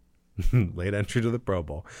 Late entry to the Pro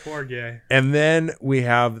Bowl. Poor guy. And then we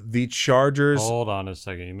have the Chargers. Hold on a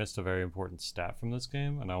second. You missed a very important stat from this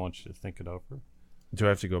game, and I want you to think it over. Do I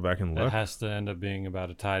have to go back and It look? has to end up being about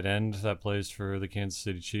a tight end that plays for the Kansas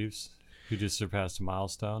City Chiefs, who just surpassed a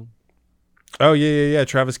milestone. Oh, yeah.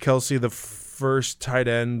 Travis Kelce, the first tight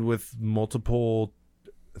end with multiple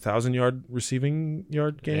 1,000-yard receiving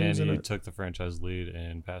yard games And in he it. took the franchise lead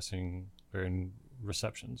in passing or in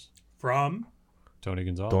receptions. From? Tony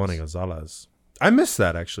Gonzalez. Tony Gonzalez. I missed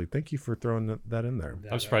that, actually. Thank you for throwing that in there.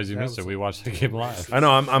 I'm surprised you missed it. We watched the game live. I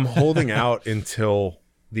know. I'm holding out until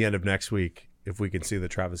the end of next week if we can see that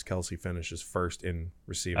Travis Kelce finishes first in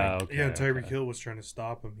receiving. Okay, Yeah, Tyreek okay. Hill was trying to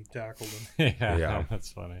stop him. He tackled him. Yeah,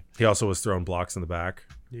 that's funny. He also was throwing blocks in the back.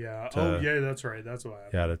 Yeah. To- yeah, that's right. That's why.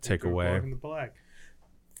 Yeah, to take away. In the black.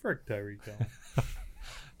 Frick Tyreek Hill.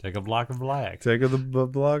 Take a block of black. Take the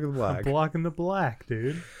block of the black. Block in the black,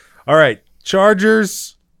 dude. All right.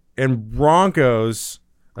 Chargers and Broncos.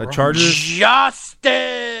 Chargers.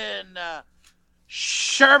 Justin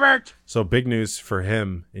Sherbert. So big news for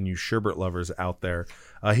him and you Sherbert lovers out there.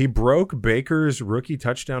 He broke Baker's rookie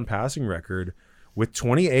touchdown passing record with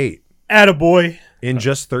 28 Attaboy. in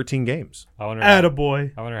just 13 games. I wonder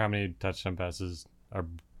Attaboy. how many touchdown passes our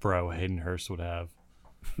bro Hayden Hurst would have.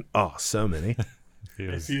 Oh, so many.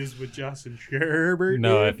 If he was with Justin Sherbert.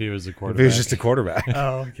 No, dude. if he was a If quarterback. he was just a quarterback.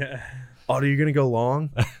 Oh, okay. Oh, are you going to go long?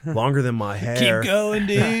 Longer than my hair. going,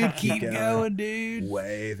 dude. Keep going, dude.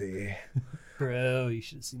 Wavy. Bro, you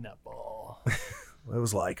should have seen that ball. It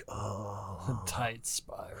was like, oh, Tight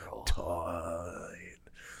spiral. tight.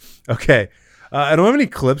 Okay. I don't have any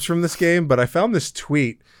clips from this game, but I found this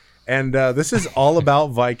tweet. And this is all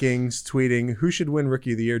about Vikings tweeting who should win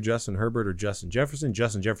Rookie of the Year, Justin Herbert or Justin Jefferson.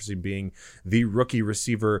 Justin Jefferson being the rookie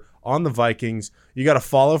receiver on the Vikings. You got to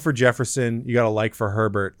follow for Jefferson. You got to like for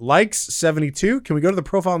Herbert. Likes 72. Can we go to the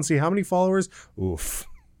profile and see how many followers? Oof.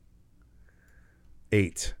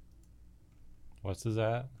 8. What's his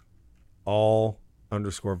at? All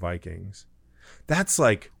 _ Vikings. That's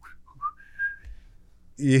like,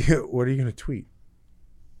 yeah, what are you going to tweet?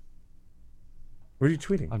 What are you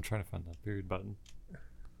tweeting? I'm trying to find that period button.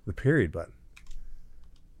 The period button.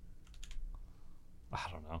 I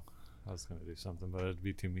don't know. I was gonna do something, but it'd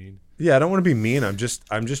be too mean. Yeah, I don't want to be mean. I'm just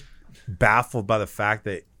baffled by the fact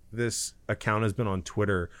that this account has been on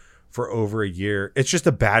Twitter for over a year. It's just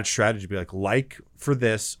a bad strategy to be like for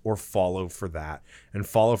this or follow for that, and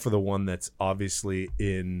follow for the one that's obviously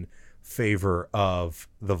in favor of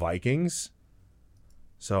the Vikings.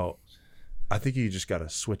 So I think you just got to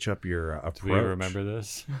switch up your approach. Do we remember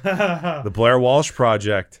this? The Blair Walsh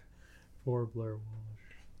Project. Poor Blair Walsh.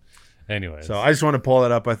 Anyways. So I just want to pull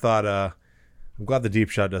that up. I thought, I'm glad the deep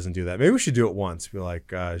shot doesn't do that. Maybe we should do it once. Be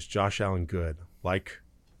like, is Josh Allen good? Like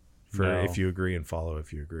for No. if you agree, and follow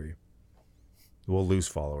if you agree. We'll lose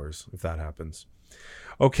followers if that happens.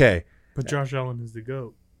 Okay. But Josh Allen is the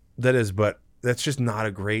GOAT. That is, but that's just not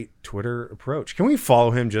a great Twitter approach. Can we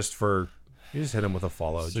follow him just for... You just hit him with a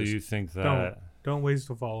follow. So just, you think that... Don't waste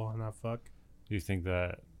a follow on that fuck. You think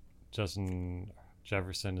that Justin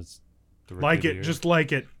Jefferson is the rookie Like of the it. year? Just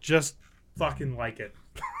like it. Just fucking like it.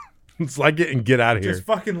 Let's like it and get out of here. Just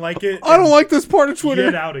fucking like it. I don't like this part of Twitter.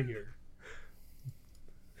 Get out of here.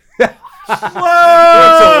 Whoa! It's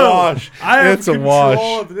a wash. I have It's a control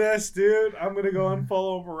wash. of this, dude. I'm gonna go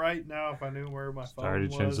unfollow him right now if I knew where my phone I already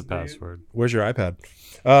was. changed the dude. password. Where's your iPad?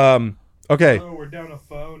 Okay. Oh, we're down a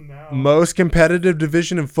phone now. Most competitive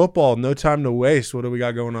division in football. No time to waste. What do we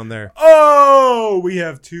got going on there? Oh, we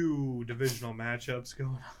have 2 divisional matchups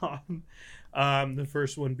going on. The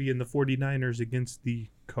first one being the 49ers against the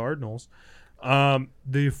Cardinals. The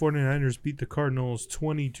 49ers beat the Cardinals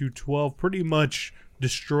 20-12, pretty much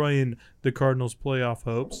destroying the Cardinals' playoff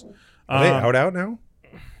hopes. Are they out now?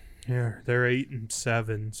 Yeah, they're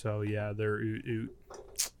 8-7, so yeah, they're oot.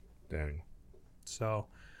 Dang. So,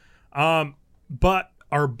 but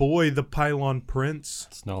our boy, the Pylon Prince,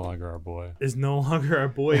 It's no longer our boy. is no longer our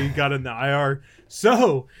boy. He got in the IR.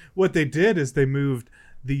 So what they did is they moved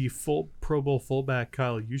the full Pro Bowl fullback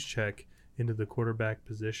Kyle Juszczyk into the quarterback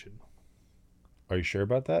position. Are you sure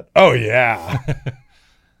about that? Oh, yeah.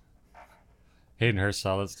 Hayden Hurst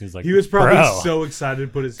saw this. He's like, He was probably "Bro, so excited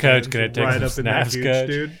to put his Coach, hands can I take right some up in that snaps, gooch, Coach?"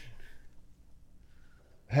 dude.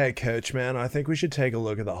 Hey, coach, man, I think we should take a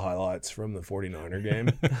look at the highlights from the 49er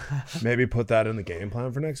game. Maybe put that in the game plan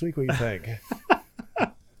for next week. What do you think?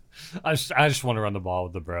 I just want to run the ball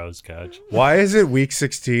with the bros, Coach. Why is it week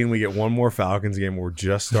 16 we get one more Falcons game? We're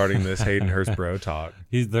just starting this Hayden Hurst bro talk.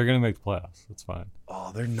 They're gonna make the playoffs. That's fine.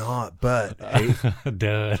 Oh, they're not, but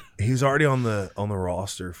Dude. he's already on the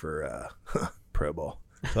roster for Pro Bowl.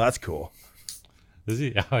 So that's cool. Is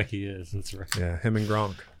he? Oh, he is. That's right. Yeah, him and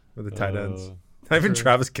Gronk are the tight ends. Not even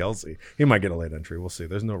Travis Kelce. He might get a late entry. We'll see.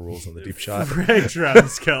 There's no rules on the deep shot.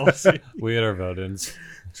 Travis Kelce. We had our vote-ins.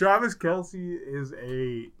 Travis Kelce is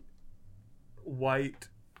a white.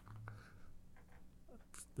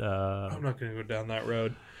 I'm not going to go down that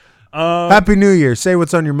road. Happy New Year. Say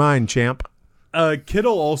what's on your mind, champ.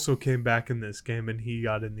 Kittle also came back in this game, and he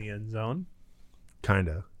got in the end zone.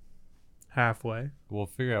 Kinda. Halfway. We'll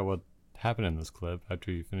figure out what happened in this clip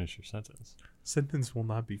after you finish your sentence. Sentence will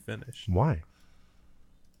not be finished. Why?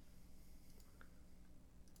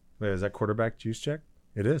 Wait, is that quarterback juice check?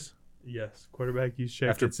 It is. Yes, quarterback use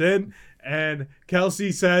check. After- It's in, and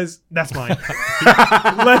Kelsey says, "That's mine."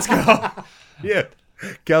 Let's go. Yeah.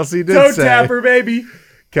 Kelsey did Toe say. tapper, baby.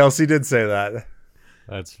 Kelsey did say that.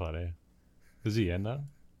 That's funny. Is he in now?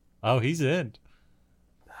 Oh, he's in.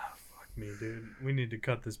 Fuck me, dude. We need to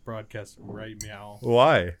cut this broadcast right meow.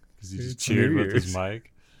 Why? Because he just It's cheered New with his Year's.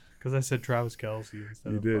 mic. Because I said Travis Kelce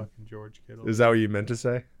instead You of did. fucking George Kittle. Is that what you meant to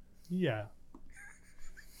say? Yeah.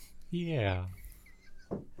 Yeah.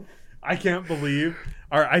 I can't believe,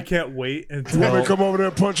 or I can't wait Want until me to come over there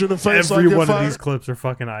and punch you in the face? every like one you're of these fired? clips are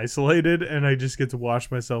fucking isolated, and I just get to watch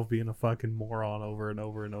myself being a fucking moron over and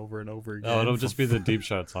over and over and over again. Oh, it'll just be the deep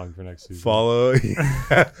shot song for next season. Follow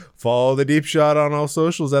the Deep Shot on all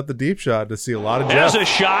socials at the Deep Shot to see a lot of Jeff. There's a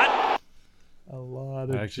shot. a lot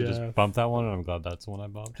of I actually Jeff. just bumped that one, and I'm glad that's the one I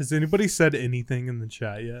bumped. Has anybody said anything in the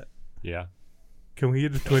chat yet? Yeah. Can we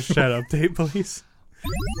get a Twitch chat update, please?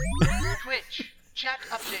 Twitch chat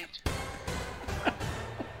update.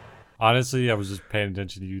 Honestly, I was just paying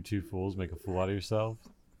attention to you two fools make a fool out of yourself.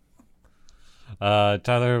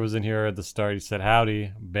 Tyler was in here at the start. He said,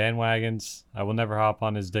 howdy, bandwagons. I will never hop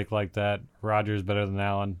on his dick like that. Rogers better than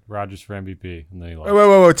Allen. Rogers for MVP. And then he left.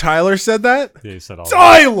 Wait. Tyler said that? Yeah, he said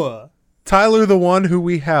all Tyler, the one who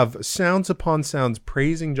we have sounds upon sounds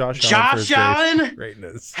praising Josh Allen for his Josh Allen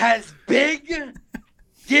greatness. has big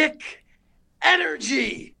dick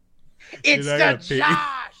energy. It's I the gotta pee.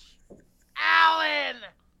 Josh Allen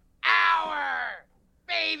hour,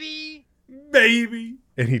 baby. Baby.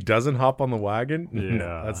 And he doesn't hop on the wagon? Yeah.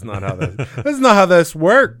 No, that's not how this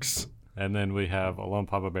works. And then we have a lone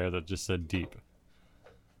Papa Bear that just said deep.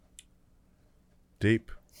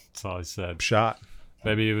 Deep. That's all he said. Shot.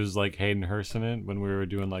 Maybe it was like Hayden Hurst in it when we were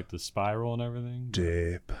doing like the spiral and everything.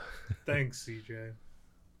 Deep. Thanks, CJ.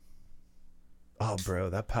 Oh, bro,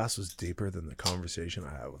 that pass was deeper than the conversation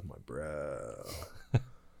I had with my bro.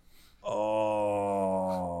 Oh,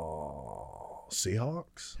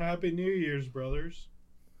 Seahawks? Happy New Year's, brothers.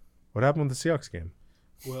 What happened with the Seahawks game?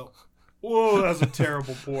 Well, whoa, that's a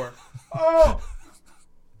terrible pour. Oh!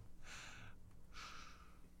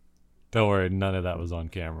 Don't worry, none of that was on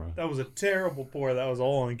camera. That was a terrible pour. That was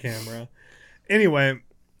all on camera. Anyway,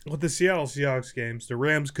 with the Seattle Seahawks games, the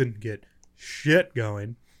Rams couldn't get shit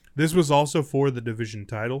going. This was also for the division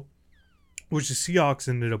title, which the Seahawks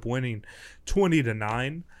ended up winning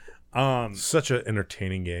 20-9. Such an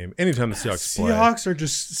entertaining game. Anytime the Seahawks play. Seahawks are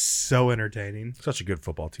just so entertaining. Such a good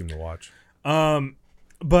football team to watch.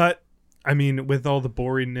 But, I mean, with all the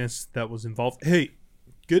boringness that was involved. Hey,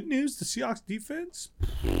 good news, the Seahawks defense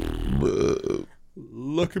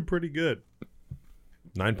looking pretty good.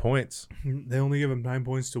 9 points. They only give him 9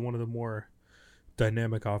 points to one of the more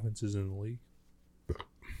dynamic offenses in the league.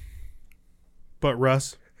 But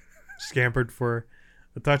Russ scampered for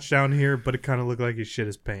a touchdown here, but it kind of looked like he shit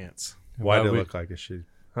his pants. Why did it look like a shit?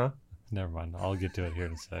 Huh? Never mind. I'll get to it here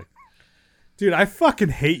in a sec. Dude, I fucking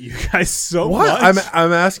hate you guys so What? much.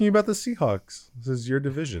 I'm asking you about the Seahawks. This is your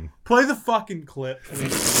division. Play the fucking clip.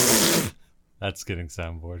 That's getting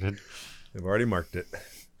soundboarded. They've already marked it.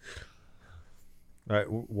 All right.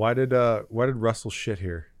 Why did Russell shit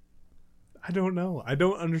here? I don't know. I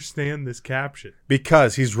don't understand this caption.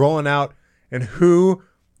 Because he's rolling out, and who?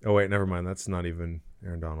 Oh wait, never mind. That's not even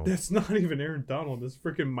Aaron Donald. That's not even Aaron Donald. That's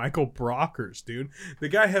freaking Michael Brockers, dude. The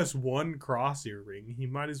guy has one crosshair ring. He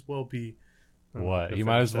might as well be. What? He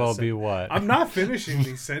might as well be what? I'm not finishing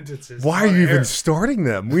these sentences. Why are you even starting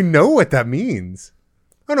them? We know what that means.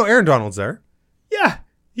 Oh no, Aaron Donald's there. Yeah,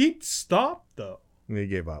 he stopped though. And he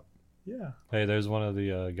gave up. Yeah. Hey, there's one of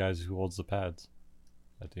the guys who holds the pads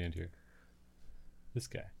at the end here. This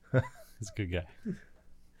guy. He's a good guy.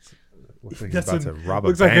 Looks like he's about to rob a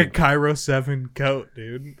looks bank. like a Cairo 7 coat,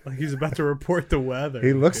 dude. Like he's about to report the weather.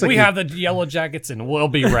 He looks like we have the Yellow Jackets and we'll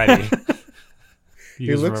be ready.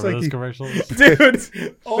 He looks like those he- commercials?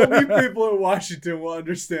 Dude, only people in Washington will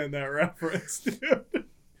understand that reference, dude.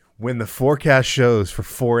 When the forecast shows for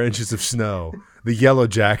 4 inches of snow, the Yellow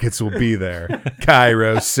Jackets will be there.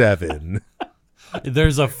 Cairo 7.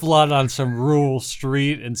 There's a flood on some rural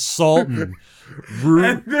street in Sultan.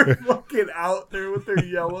 And they're fucking out there with their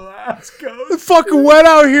yellow ass coats. It's fucking wet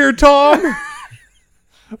out here, Tom.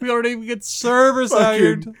 We already even get service out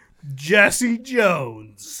here. Fucking Jesse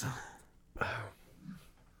Jones.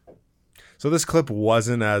 So this clip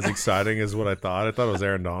wasn't as exciting as what I thought. I thought it was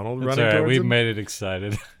Aaron Donald It's running all right. towards We him. made it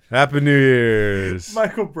excited. Happy New Year's.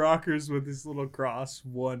 Michael Brockers with his little cross,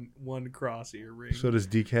 one cross earring. So does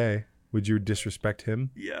DK. Would you disrespect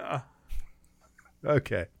him? Yeah.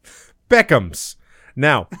 Okay. Beckham's.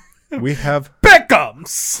 Now, we have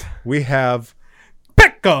Beckham's. we have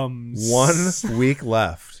Beckham's. 1 week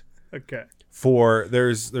left. Okay. For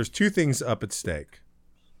there's 2 things up at stake.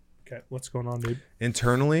 Okay. What's going on, dude?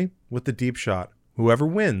 Internally, with the deep shot, whoever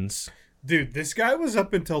wins. Dude, this guy was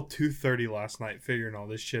up until 2:30 last night figuring all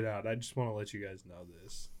this shit out. I just want to let you guys know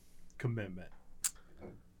this. Commitment.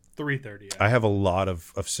 3:30. I have a lot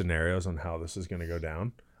of scenarios on how this is going to go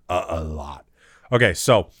down. A lot. Okay,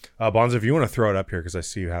 so, Bonzo, if you want to throw it up here, because I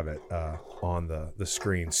see you have it on the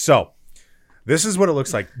screen. So, this is what it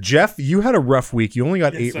looks like. Jeff, you had a rough week. You only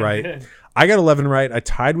got 8 right. did. I got 11 right. I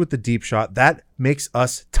tied with the deep shot. That makes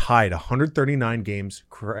us tied. 139 games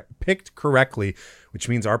picked correctly, which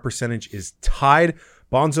means our percentage is tied.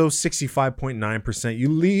 Bonzo, 65.9%. You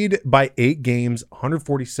lead by 8 games,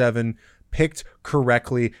 147 picked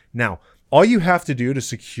correctly. Now, all you have to do to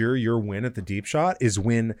secure your win at the deep shot is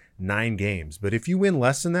win 9 games. But if you win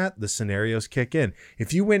less than that, the scenarios kick in.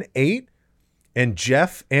 If you win 8 and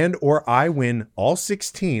Jeff and or I win all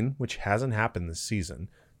 16, which hasn't happened this season.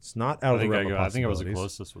 It's not out of the realm of I think I was the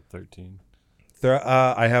possibilities. closest with 13.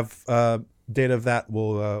 I have data of that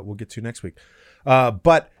we'll get to next week.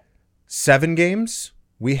 But 7 games,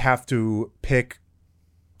 we have to pick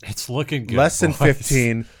It's looking good. less than boys.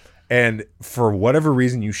 15. And for whatever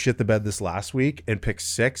reason, you shit the bed this last week and pick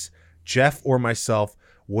 6. Jeff or myself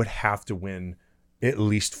would have to win at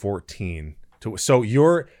least 14. So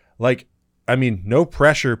you're like, I mean, no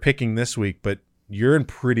pressure picking this week, but you're in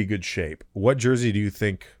pretty good shape. What jersey do you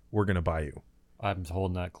think we're going to buy you? I'm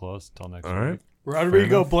holding that close till next All week. right.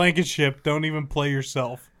 Rodrigo Blankenship. Don't even play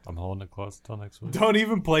yourself. I'm holding it close till next week. Don't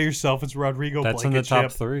even play yourself. It's Rodrigo That's in the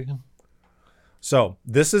Blankenship. top 3. So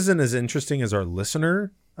this isn't as interesting as our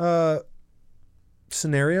listener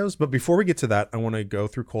scenarios, but before we get to that, I want to go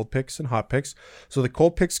through cold picks and hot picks. So the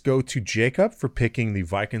cold picks go to Jacob for picking the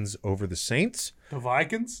Vikings over the Saints. The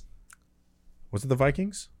Vikings? Was it the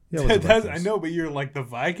Vikings? Yeah, it was the Vikings. I know, but you're like the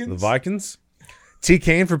Vikings? The Vikings. T.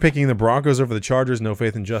 Kane for picking the Broncos over the Chargers. No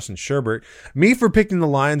faith in Justin Sherbert. Me for picking the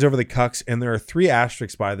Lions over the Cucks. And there are 3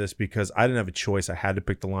 asterisks by this because I didn't have a choice. I had to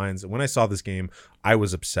pick the Lions. And when I saw this game, I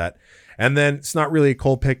was upset. And then it's not really a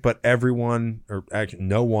cold pick, but everyone, or actually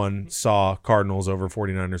no one, saw Cardinals over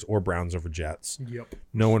 49ers or Browns over Jets. Yep.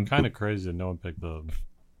 No one. Kind of crazy that no one picked the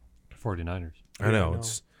 49ers. I know.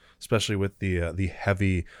 It's especially with the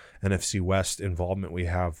heavy NFC West involvement we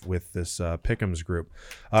have with this Pick'ems group.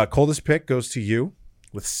 Coldest pick goes to you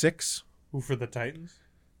with 6. Who for the Titans?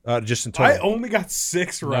 Just in total. I only got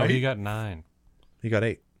 6 right. No, he got 9. He got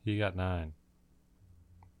 8. He got 9.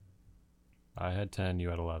 I had 10. You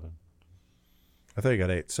had 11. I thought you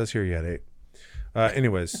got 8. It says here you had 8.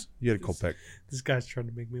 Anyways, you had a cold pick. This guy's trying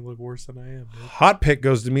to make me look worse than I am. Dude. Hot pick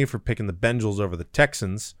goes to me for picking the Bengals over the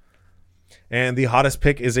Texans. And the hottest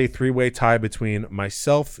pick is a 3-way tie between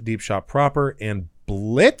myself, Deep Shot Proper, and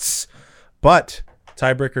Blitz. But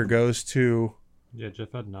tiebreaker goes to... Yeah,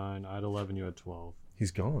 Jeff had 9. I had 11. You had 12.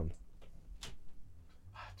 He's gone. To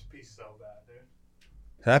be so bad, dude.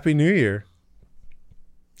 Happy New Year.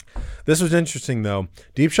 This was interesting, though.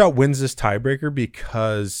 Deep Shot wins this tiebreaker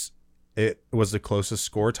because it was the closest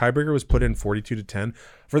score. Tiebreaker was put in 42-10.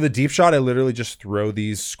 For the Deep Shot, I literally just throw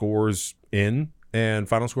these scores in, and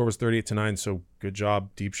final score was 38-9. So good job,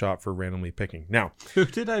 Deep Shot, for randomly picking. Now, who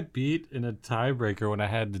did I beat in a tiebreaker when I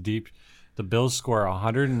had the Bills score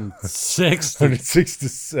 106 to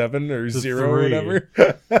 7 or 0 or whatever?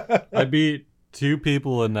 I beat 2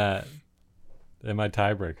 people in my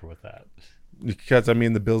tiebreaker with that. Because I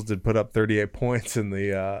mean, the Bills did put up 38 points, and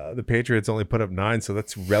the Patriots only put up 9, so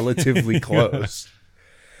that's relatively close.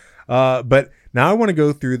 But now I want to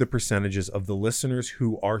go through the percentages of the listeners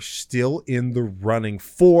who are still in the running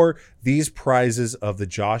for these prizes of the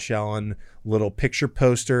Josh Allen little picture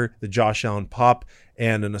poster, the Josh Allen pop,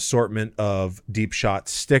 and an assortment of Deep Shot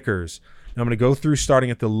stickers. Now I'm going to go through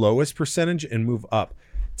starting at the lowest percentage and move up.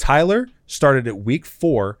 Tyler started at week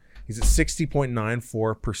 4. He's at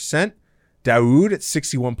 60.94%. Daoud at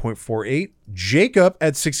 61.48, Jacob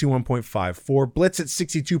at 61.54, Blitz at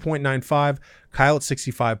 62.95, Kyle at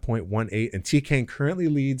 65.18, and T-Kane currently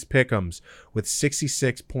leads Pick'ems with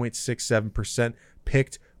 66.67%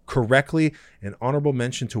 picked correctly. An honorable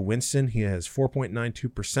mention to Winston. He has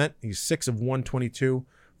 4.92%. He's 6 of 122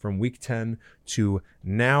 from week 10 to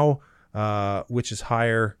now, which is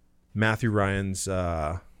higher. Matthew Ryan's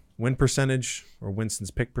win percentage or Winston's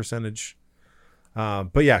pick percentage.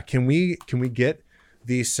 But yeah, can we get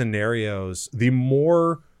the scenarios, the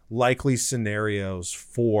more likely scenarios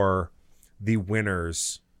for the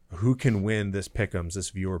winners who can win this Pick'ems, this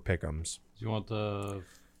viewer Pick'ems? Do you want the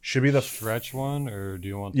should be the stretch one, or do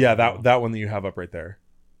you want? That one that you have up right there.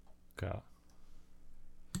 Okay.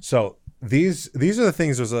 So these are the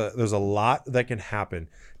things. There's a lot that can happen.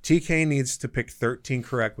 TK needs to pick 13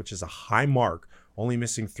 correct, which is a high mark. Only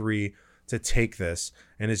missing 3 to take this.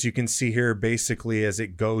 And as you can see here, basically as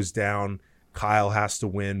it goes down, Kyle has to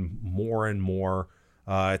win more and more.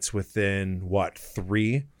 It's within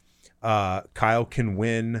 3. Kyle can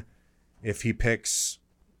win if he picks.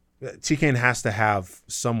 TK has to have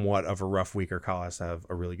somewhat of a rough week, or Kyle has to have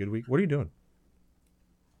a really good week. What are you doing?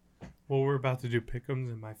 Well, we're about to do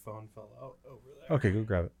Pick'ems, and my phone fell out over there. Okay, go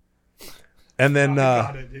grab it. And then I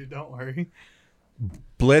got it, dude. Don't worry.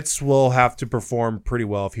 Blitz will have to perform pretty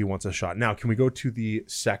well if he wants a shot. Now, can we go to the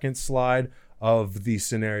second slide of the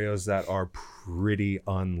scenarios that are pretty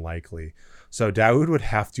unlikely? So Daoud would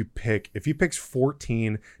have to pick, if he picks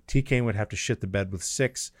 14, TK would have to shit the bed with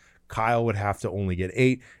 6. Kyle would have to only get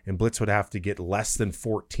 8, and Blitz would have to get less than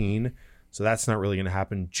 14. So that's not really going to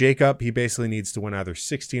happen. Jacob, he basically needs to win either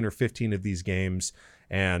 16 or 15 of these games,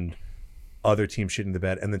 and other team shitting the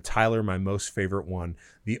bed. And then Tyler, my most favorite one.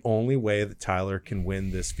 The only way that Tyler can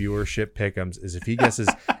win this viewership pick'ems is if he guesses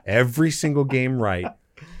every single game right.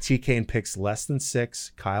 T-Kane picks less than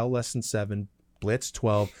 6, Kyle less than 7, Blitz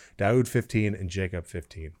 12, Daoud 15, and Jacob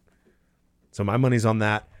 15. So my money's on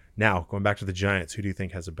that. Now, going back to the Giants, who do you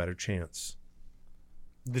think has a better chance?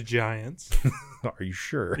 The Giants. Are you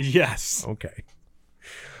sure? Yes. Okay.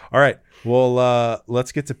 All right. Well,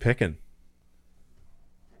 let's get to picking.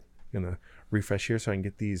 Gonna refresh here so I can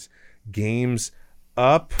get these games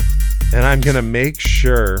up, and I'm gonna make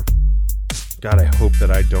sure. God, I hope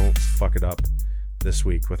that I don't fuck it up this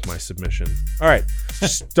week with my submission. All right.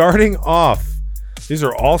 Starting off, these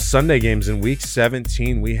are all Sunday games in week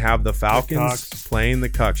 17. We have the Falcons playing the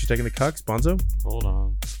Cucks. You taking the Cucks, Bonzo? Hold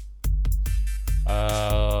on.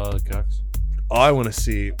 The Cucks. I want to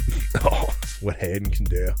see what Hayden can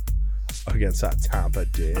do against that Tampa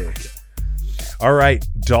Bay. All right,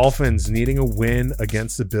 Dolphins needing a win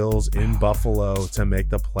against the Bills in Buffalo to make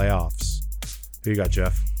the playoffs. Who you got,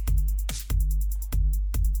 Jeff?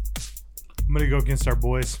 I'm going to go against our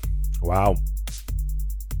boys. Wow.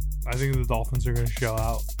 I think the Dolphins are going to show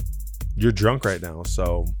out. You're drunk right now,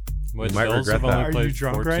 so you might regret that. Are you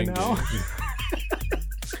drunk right now?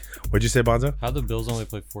 What'd you say, Bonzo? How'd the Bills only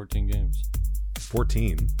play 14 games?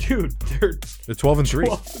 14? Dude, they're 12-3.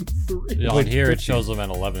 12-3. Yeah, on here it shows them at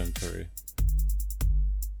 11-3.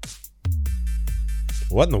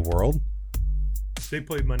 What in the world? They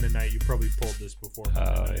played Monday night. You probably pulled this before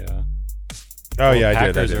Monday night. Yeah. Oh, yeah, I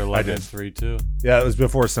did. Packers are 11-3 too. Yeah, it was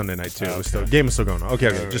before Sunday night too. Oh, It was okay. still game was still going on. Okay,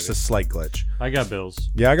 Alrighty. just a slight glitch. I got Bills.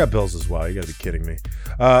 Yeah, I got Bills as well. You got to be kidding me.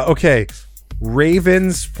 Okay,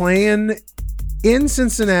 Ravens playing in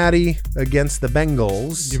Cincinnati against the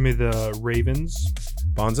Bengals. Give me the Ravens.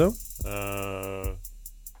 Bonzo?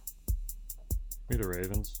 Me the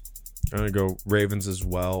Ravens. I'm going to go Ravens as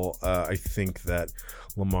well. I think that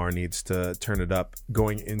Lamar needs to turn it up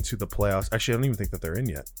going into the playoffs. Actually, I don't even think that they're in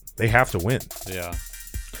yet. They have to win. Yeah.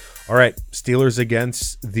 All right, Steelers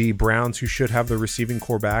against the Browns, who should have the receiving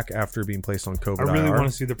core back after being placed on COVID. I really IR. want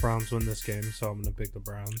to see the Browns win this game, so I'm going to pick the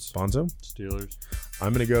Browns. Bonzo? Steelers.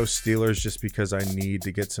 I'm going to go Steelers just because I need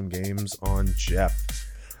to get some games on Jeff.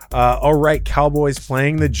 All right, Cowboys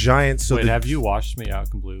playing the Giants. So Wait, have you washed me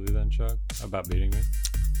out completely then, Chuck, about beating me?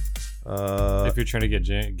 If you're trying to get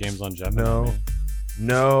games on Jeff?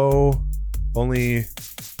 No, only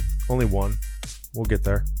one. We'll get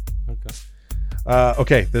there. Okay.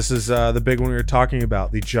 Okay, this is the big one we were talking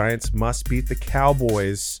about. The Giants must beat the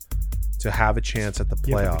Cowboys to have a chance at the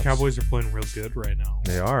playoffs. Yeah, but the Cowboys are playing real good right now.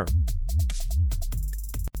 They are.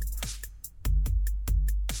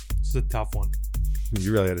 It's a tough one.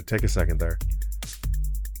 You really had to take a second there.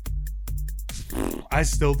 I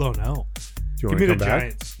still don't know. Do you Give want me to the come back?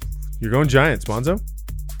 Giants. You're going Giants, Bonzo?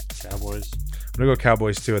 Cowboys. I'm going to go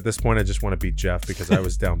Cowboys too. At this point, I just want to beat Jeff because I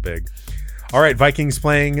was down big. All right, Vikings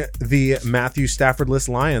playing the Matthew Stafford-less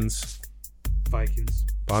Lions. Vikings.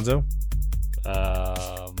 Bonzo?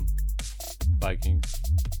 Vikings.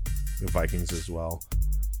 The Vikings as well.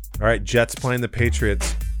 All right, Jets playing the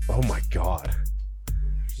Patriots. Oh my God.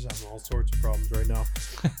 Just having all sorts of problems right now.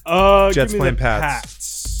 Jets give me playing the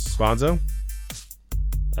Pats. Bonzo?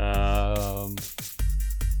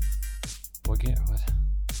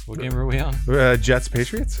 What game are we on? Jets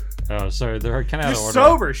Patriots? Oh, sorry, they're kind of out of order.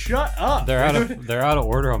 Sober. Shut up. They're out of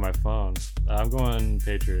order on my phone. I'm going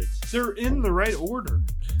Patriots. They're in the right order.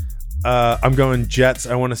 I'm going Jets.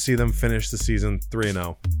 I want to see them finish the season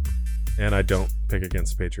 3-0. And I don't pick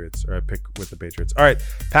against the Patriots, or I pick with the Patriots. All right,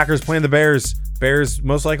 Packers playing the Bears. Bears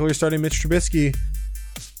most likely are starting Mitch Trubisky.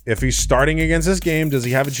 If he's starting against this game, does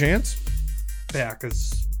he have a chance?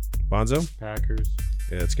 Packers. Bonzo? Packers.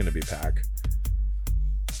 Yeah, it's going to be Pack.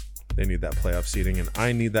 They need that playoff seeding, and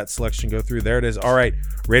I need that selection to go through. There it is. All right,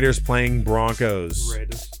 Raiders playing Broncos.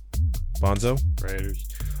 Raiders. Bonzo? Raiders.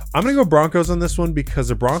 I'm going to go Broncos on this one because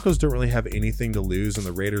the Broncos don't really have anything to lose, and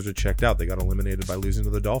the Raiders are checked out. They got eliminated by losing to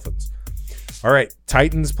the Dolphins. All right,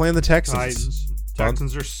 Titans playing the Texans.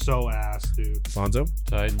 Texans are so ass, dude. Bonzo?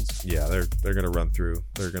 Titans. Yeah, they're going to run through.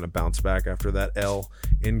 They're going to bounce back after that L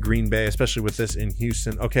in Green Bay, especially with this in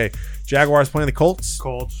Houston. Okay, Jaguars playing the Colts.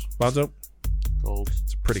 Colts. Bonzo? Colts.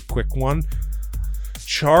 It's a pretty quick one.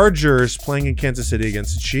 Chargers playing in Kansas City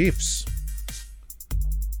against the Chiefs.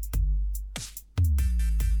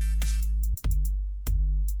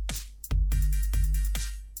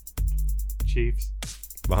 Chiefs.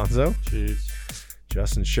 Bonzo? Chiefs.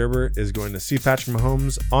 Justin Sherbert is going to see Patrick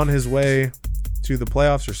Mahomes on his way to the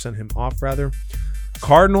playoffs, or send him off, rather.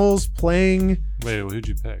 Cardinals playing... Wait, who'd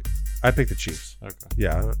you pick? I picked the Chiefs. Okay.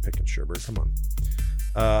 Yeah, I'm not picking Sherbert. Come on.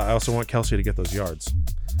 I also want Kelsey to get those yards.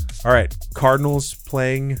 All right, Cardinals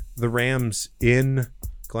playing the Rams in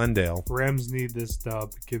Glendale. Rams need this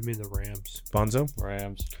dub. Give me the Rams. Bonzo?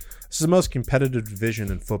 Rams. This is the most competitive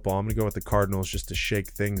division in football. I'm going to go with the Cardinals just to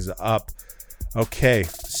shake things up. Okay,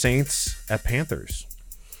 Saints at Panthers.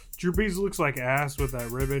 Drew Brees looks like ass with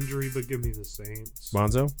that rib injury, but give me the Saints.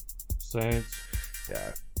 Bonzo? Saints.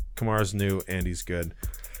 Yeah, Kamara's new and he's good.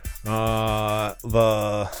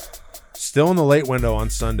 Still in the late window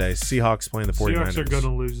on Sunday. Seahawks playing the 49ers. Seahawks are going to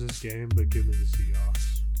lose this game, but give me the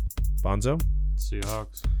Seahawks. Bonzo?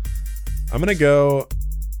 Seahawks. I'm going to go.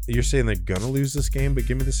 You're saying they're going to lose this game, but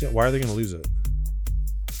give me the Seahawks. Why are they going to lose it?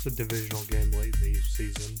 It's a divisional game late in the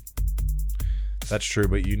season. That's true,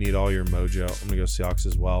 but you need all your mojo. I'm going to go Seahawks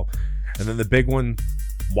as well. And then the big one,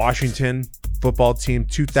 Washington football team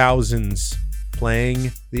 2000s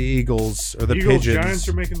playing the Eagles or the Pigeons. Giants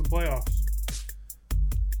are making the playoffs.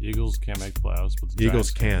 Eagles can't make the playoffs, but the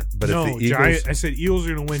Eagles Giants can't. But no, if the Eagles, I said Eagles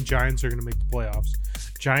are going to win. Giants are going to make the playoffs.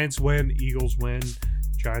 Giants win. Eagles win.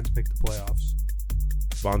 Giants make the playoffs.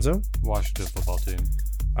 Bonzo? Washington football team.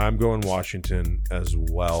 I'm going Washington as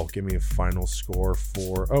well. Give me a final score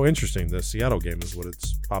for... Oh, interesting. The Seattle game is what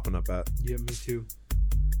it's popping up at. Yeah, me too.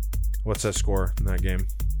 What's that score in that game?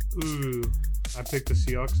 Ooh, I picked the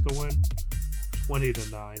Seahawks to win.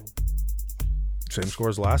 20-9. Same score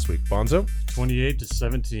as last week. Bonzo?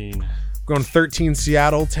 28-17. Going 13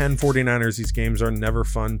 Seattle, 10 49ers. These games are never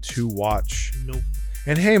fun to watch. Nope.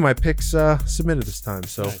 And hey, my picks submitted this time,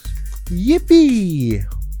 so Nice. yippee!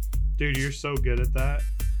 Dude, you're so good at that.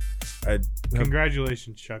 I have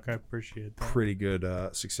Congratulations, Chuck. I appreciate that. pretty good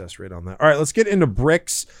success rate on that. All right, let's get into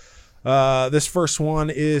bricks. This first one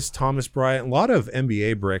is Thomas Bryant. A lot of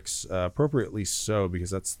NBA bricks, appropriately so, because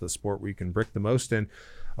that's the sport where you can brick the most in.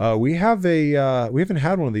 We haven't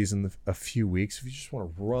had one of these in a few weeks. If you just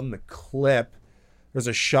want to run the clip, there's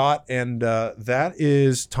a shot, and that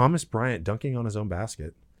is Thomas Bryant dunking on his own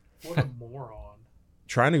basket. What a moron.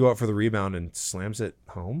 Trying to go up for the rebound and slams it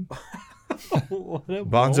home. What a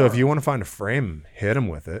Bonzo, moron. if you want to find a frame, hit him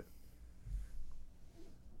with it.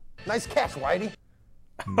 Nice catch, Whitey.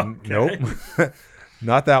 Nope.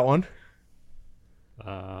 Not that one.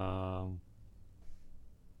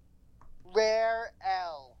 Rare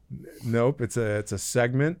L. Nope. It's a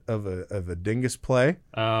segment of a dingus play.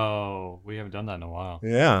 Oh, we haven't done that in a while.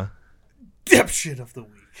 Yeah. Dipshit of the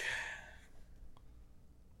week.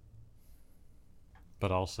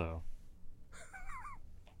 But also,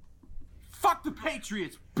 Fuck the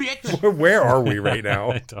Patriots, bitch! Where are we right now?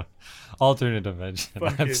 I don't- alternate dimension.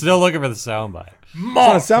 I'm Fucking- still looking for the soundbite. It's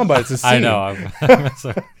not a soundbite. It's a scene. I know. I'm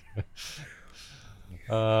sorry.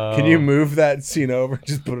 Can you move that scene over?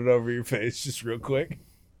 Just put it over your face, just real quick.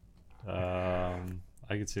 I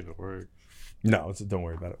can see if it works. No, don't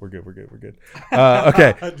worry about it. We're good.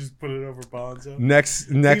 Okay. I just put it over Bonzo. Next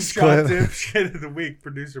Deep clip. shot dipshit of the week,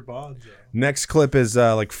 producer Bonzo. Next clip is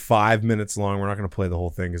like 5 minutes long. We're not going to play the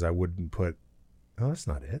whole thing because I wouldn't put. Oh, that's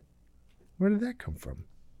not it. Where did that come from?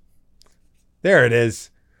 There it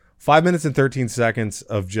is. 5 minutes and 13 seconds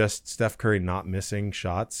of just Steph Curry not missing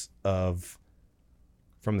shots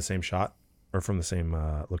from the same shot or from the same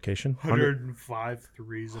location. 105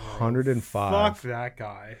 threes in a row. 105. Fuck that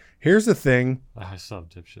guy. Here's the thing. I still have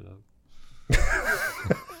dipshit up.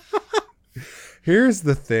 Here's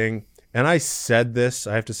the thing. And I said this,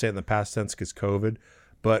 I have to say it in the past tense because COVID,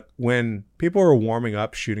 but when people are warming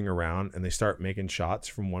up, shooting around, and they start making shots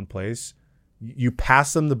from one place, you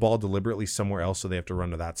pass them the ball deliberately somewhere else so they have to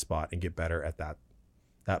run to that spot and get better at that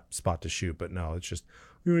spot to shoot. But no, it's just,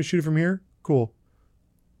 you want to shoot it from here? Cool.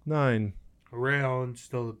 9, Ray Allen's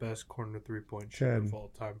still the best corner three-point shooter 10. of all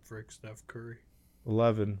time for Steph Curry.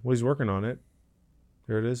 11. Well, he's working on it.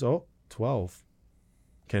 There it is. Oh, 12.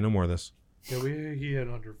 Okay, no more of this. Yeah, he had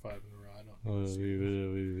under 5 in a row. I don't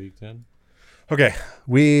know. Week 10. Okay,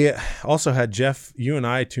 we also had Jeff, you and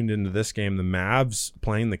I tuned into this game, the Mavs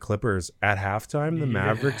playing the Clippers at halftime. The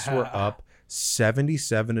Mavericks were up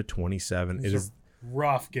 77-27. It is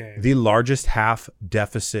rough game. the largest half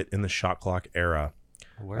deficit in the shot clock era.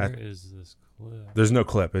 Where is this clip? There's no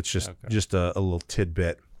clip. It's just a little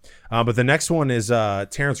tidbit. But the next one is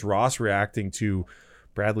Terrence Ross reacting to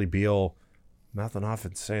Bradley Beal mouthing off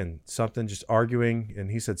and saying something, just arguing. And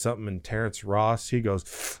he said something, and Terrence Ross, he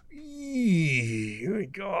goes, "Eee, oh my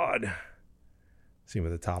God." See him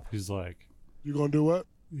at the top. He's like, You gonna do what?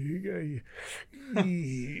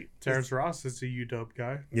 Terrence Ross is a UW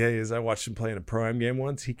guy. Yeah, he is. I watched him play in a Pro-Am game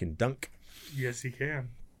once. He can dunk. Yes, he can.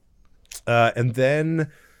 And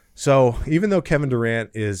then, so even though Kevin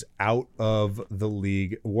Durant is out of the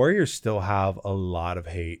league, Warriors still have a lot of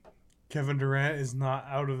hate. Kevin Durant is not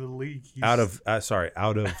out of the league. He's Out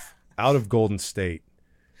of Golden State.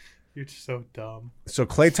 You're so dumb. So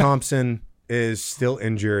Klay Thompson is still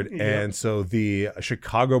injured, and so the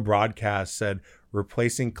Chicago broadcast said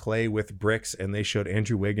replacing Klay with bricks, and they showed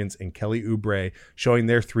Andrew Wiggins and Kelly Oubre showing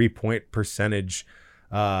their 3-point percentage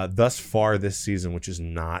thus far this season, which is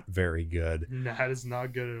not very good. That is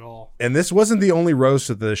not good at all. And this wasn't the only roast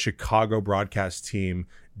that the Chicago broadcast team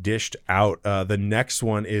dished out. The next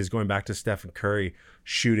one is going back to Stephen Curry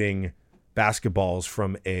shooting basketballs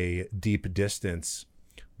from a deep distance.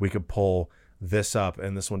 We could pull this up,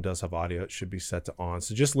 and this one does have audio. It should be set to on.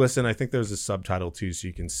 So just listen. I think there's a subtitle too, so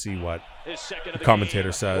you can see what the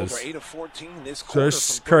commentator says. Over 8 of 14 this So quarter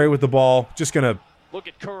there's from Curry with the ball. Just going to... Look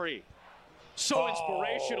at Curry. So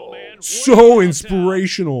inspirational, man. So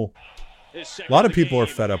inspirational. A lot of people are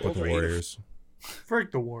fed up with the Warriors.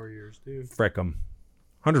 Frick the Warriors, dude. Frick them.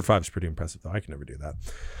 105 is pretty impressive, though. I can never do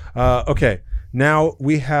that. Okay, now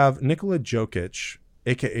we have Nikola Jokic,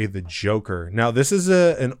 a.k.a. the Joker. Now, this is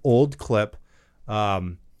an old clip,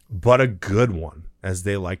 but a good one, as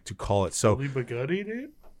they like to call it. So, Oldie but goodie,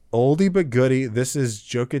 dude? Oldie but goodie. This is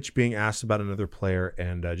Jokic being asked about another player,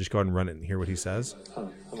 and just go ahead and run it and hear what he says.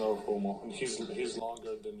 Hello, Homo. He's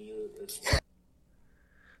longer than you.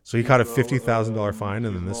 So he caught a $50,000 fine,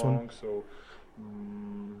 and then this one. So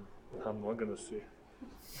I'm not gonna see.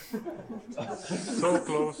 So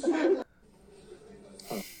close.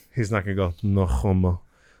 He's not gonna go no homo.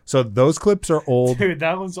 So those clips are old. Dude,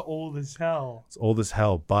 that one's old as hell. It's old as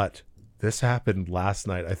hell, but this happened last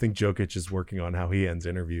night. I think Jokic is working on how he ends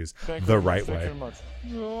interviews the right way. Thank you very much.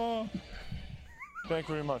 Thank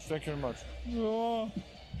you very much. Thank you very much.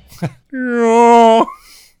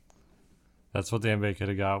 That's what the NBA could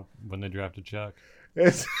have got when they drafted Chuck.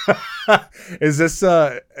 Is this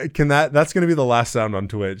can that's gonna be the last sound on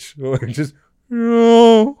Twitch? Just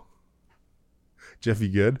Jeff, you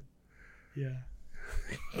good? Yeah.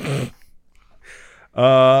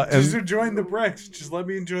 and Just enjoying the bricks. Just let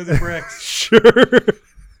me enjoy the bricks. Sure.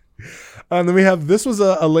 And then we have, this was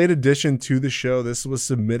a late addition to the show. This was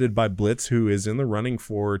submitted by Blitz, who is in the running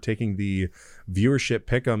for taking the viewership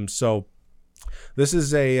pick'em. So this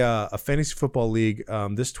is a fantasy football league.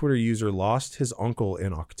 This Twitter user lost his uncle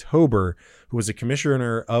in October, who was a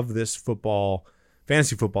commissioner of this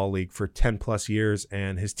fantasy football league for 10 plus years.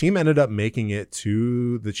 And his team ended up making it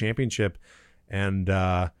to the championship. And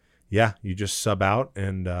yeah, you just sub out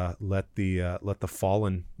and let the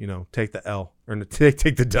fallen, take the L, or take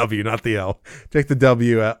the W, not the L. Take the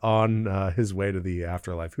W on his way to the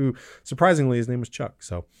afterlife. Who surprisingly, his name was Chuck.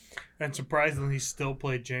 So, and surprisingly, he still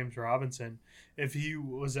played James Robinson. If he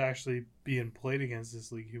was actually being played against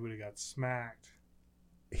this league, he would have got smacked.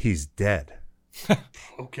 He's dead.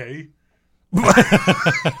 Okay.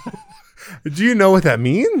 Do you know what that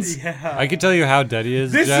means? Yeah. I can tell you how dead he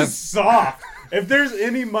is. This Jeff. is soft. If there's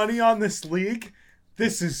any money on this league,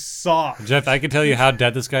 this is soft. Jeff, I can tell you how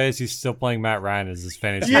dead this guy is. He's still playing Matt Ryan as his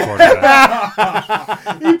fantasy quarterback.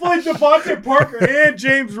 He played Devontae Parker and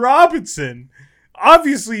James Robinson.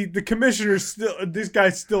 Obviously, the commissioner's this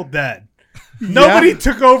guy's still dead. Nobody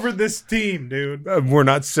took over this team, dude. We're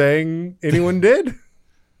not saying anyone did.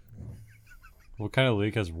 What kind of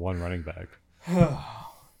league has one running back?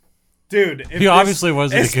 Dude, he obviously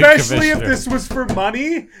wasn't a good especially if commissioner. this was for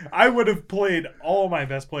money, I would have played all my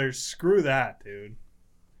best players. Screw that, dude.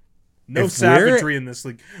 No savagery in this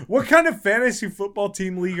league. What kind of fantasy football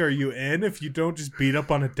team league are you in if you don't just beat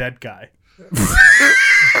up on a dead guy?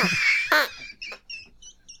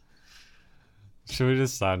 Should we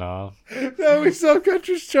just sign off? No, we still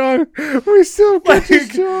country strong. We still country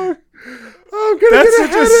strong. I'm gonna That's get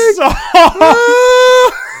a such headache. a soft.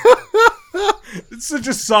 It's such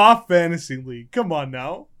a soft fantasy league. Come on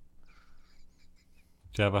now.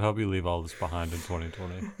 Jeff, I hope you leave all this behind in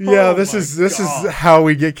 2020. Yeah, Oh this my is God. how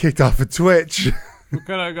we get kicked off of Twitch. What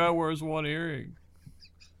kind of guy wears one earring?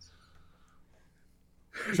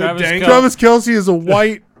 Travis Kelce is a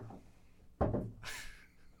white.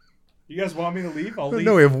 You guys want me to leave? I'll leave.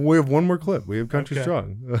 No, we have one more clip. We have country Okay.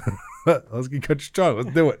 strong. Let's get country strong.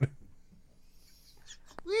 Let's do it.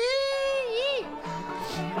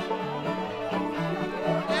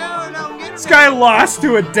 This guy lost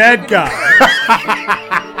to a dead guy.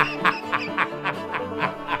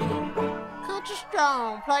 Country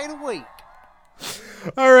Strong, play the week.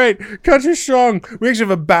 All right, country strong. We actually have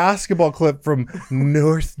a basketball clip from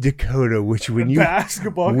North Dakota, which when you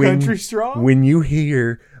Country Strong? when you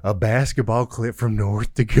hear a basketball clip from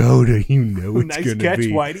North Dakota, you know it's Nice going to catch,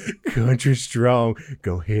 be Whitey. country strong.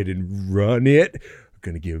 Go ahead and run it.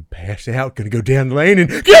 Going to give a pass out. Going to go down the lane and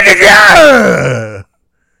get it down.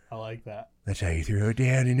 I like that. That's how you throw it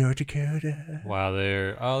down in North Dakota. Wow,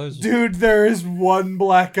 there's Dude, there is one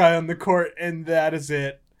black guy on the court, and that is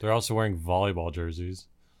it. They're also wearing volleyball jerseys.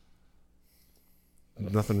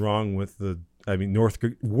 Nothing wrong with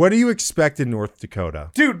what do you expect in North Dakota?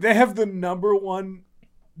 Dude, they have the number one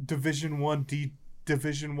Division 1D,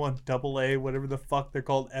 Division 1 AA, whatever the fuck they're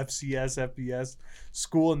called, FCS, FBS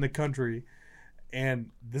school in the country. And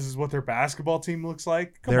this is what their basketball team looks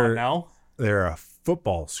like? Come on now. They're a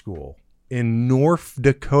football school in North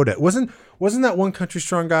Dakota. Wasn't that one Country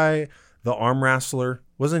Strong guy, the arm wrestler?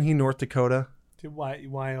 Wasn't he North Dakota? Dude,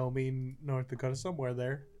 Wyoming, North Dakota, somewhere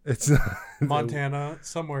there. It's not, Montana,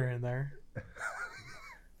 somewhere in there.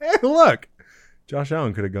 Hey, look. Josh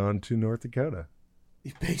Allen could have gone to North Dakota.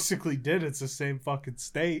 He basically did. It's the same fucking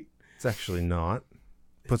state. It's actually not.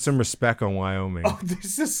 Put some respect on Wyoming. Oh,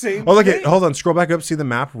 it's the same Oh, look thing? hold on. Scroll back up. See the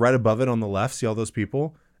map right above it on the left. See all those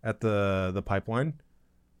people at the pipeline?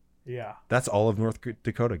 Yeah. That's all of North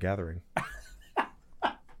Dakota gathering.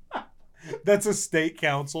 That's a state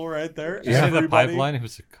council right there. Did you see the pipeline? It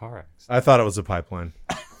was a car accident. I thought it was a pipeline.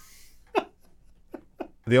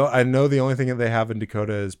 I know the only thing that they have in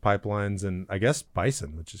Dakota is pipelines and I guess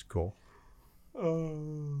bison, which is cool.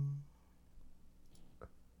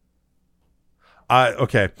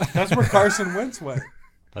 Okay. That's where Carson Wentz went.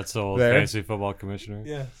 That's the old There. fantasy football commissioner.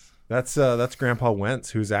 Yes. That's Grandpa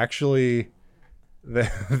Wentz, who's actually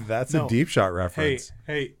that's No. a deep shot reference.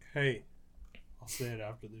 Hey. I'll say it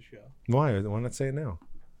after the show. Why not say it now?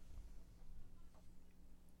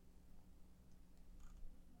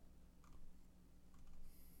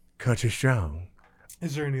 Country Strong.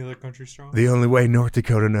 Is there any other country strong? The only way North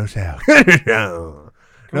Dakota knows how. Country Strong.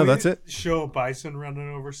 No, that's it. Show a bison running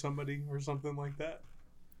over somebody or something like that.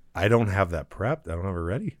 I don't have that prepped. I don't have it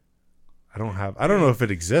ready. I don't know if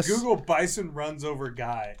it exists. Google bison runs over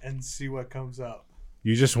guy and see what comes up.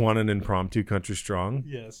 You just want an impromptu Country Strong?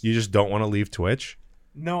 Yes. You just don't want to leave Twitch?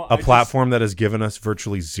 No. A platform that has given us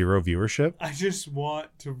virtually zero viewership? I just want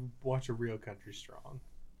to watch a real country strong.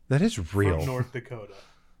 That is real. From North Dakota.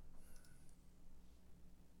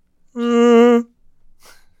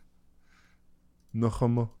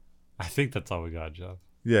 No. I think that's all we got, Jeff.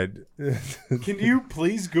 Yeah. Can you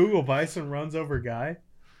please Google bison runs over guy?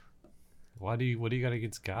 What do you got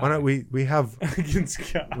against guy? Why not we have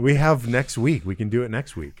Against guy. we have next week. We can do it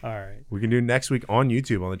next week. All right. We can do it next week on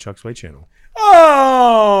YouTube on the Chuck's Way channel.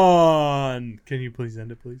 On. Can you please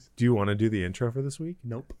end it, please? Do you want to do the intro for this week?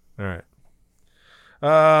 Nope. All right.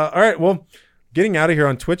 All right. Well, getting out of here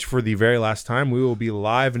on Twitch for the very last time. We will be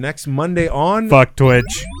live next Monday on Fuck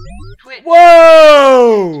Twitch.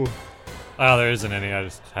 Whoa! Oh, there isn't any. I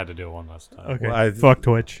just had to do it one last time. Okay. Well, fuck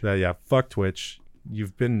Twitch. Yeah, fuck Twitch.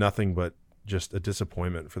 You've been nothing but just a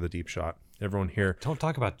disappointment for the deep shot. Everyone here. Don't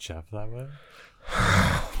talk about Jeff that way.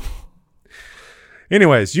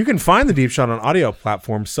 Anyways, you can find the Deep Shot on audio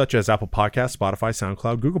platforms such as Apple Podcasts, Spotify,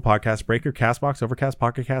 SoundCloud, Google Podcasts, Breaker, Castbox, Overcast,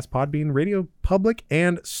 Pocket Cast, Podbean, Radio Public,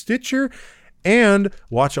 and Stitcher. And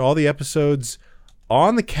watch all the episodes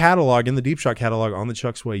on the catalog, in the Deep Shot catalog on the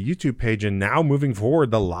Chuck's Way YouTube page. And now moving forward,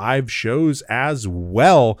 the live shows as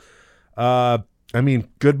well.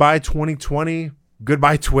 Goodbye 2020.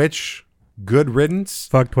 Goodbye Twitch. Good riddance.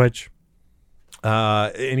 Fuck Twitch.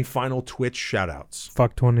 Any final Twitch shout outs?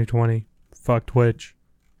 Fuck 2020. Fuck Twitch.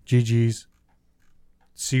 GG's.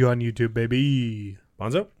 See you on YouTube, baby.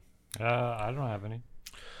 Bonzo? I don't have any.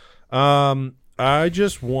 I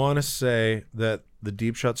just want to say that the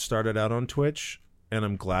Deep Shot started out on Twitch, and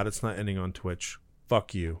I'm glad it's not ending on Twitch.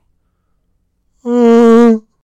 Fuck you.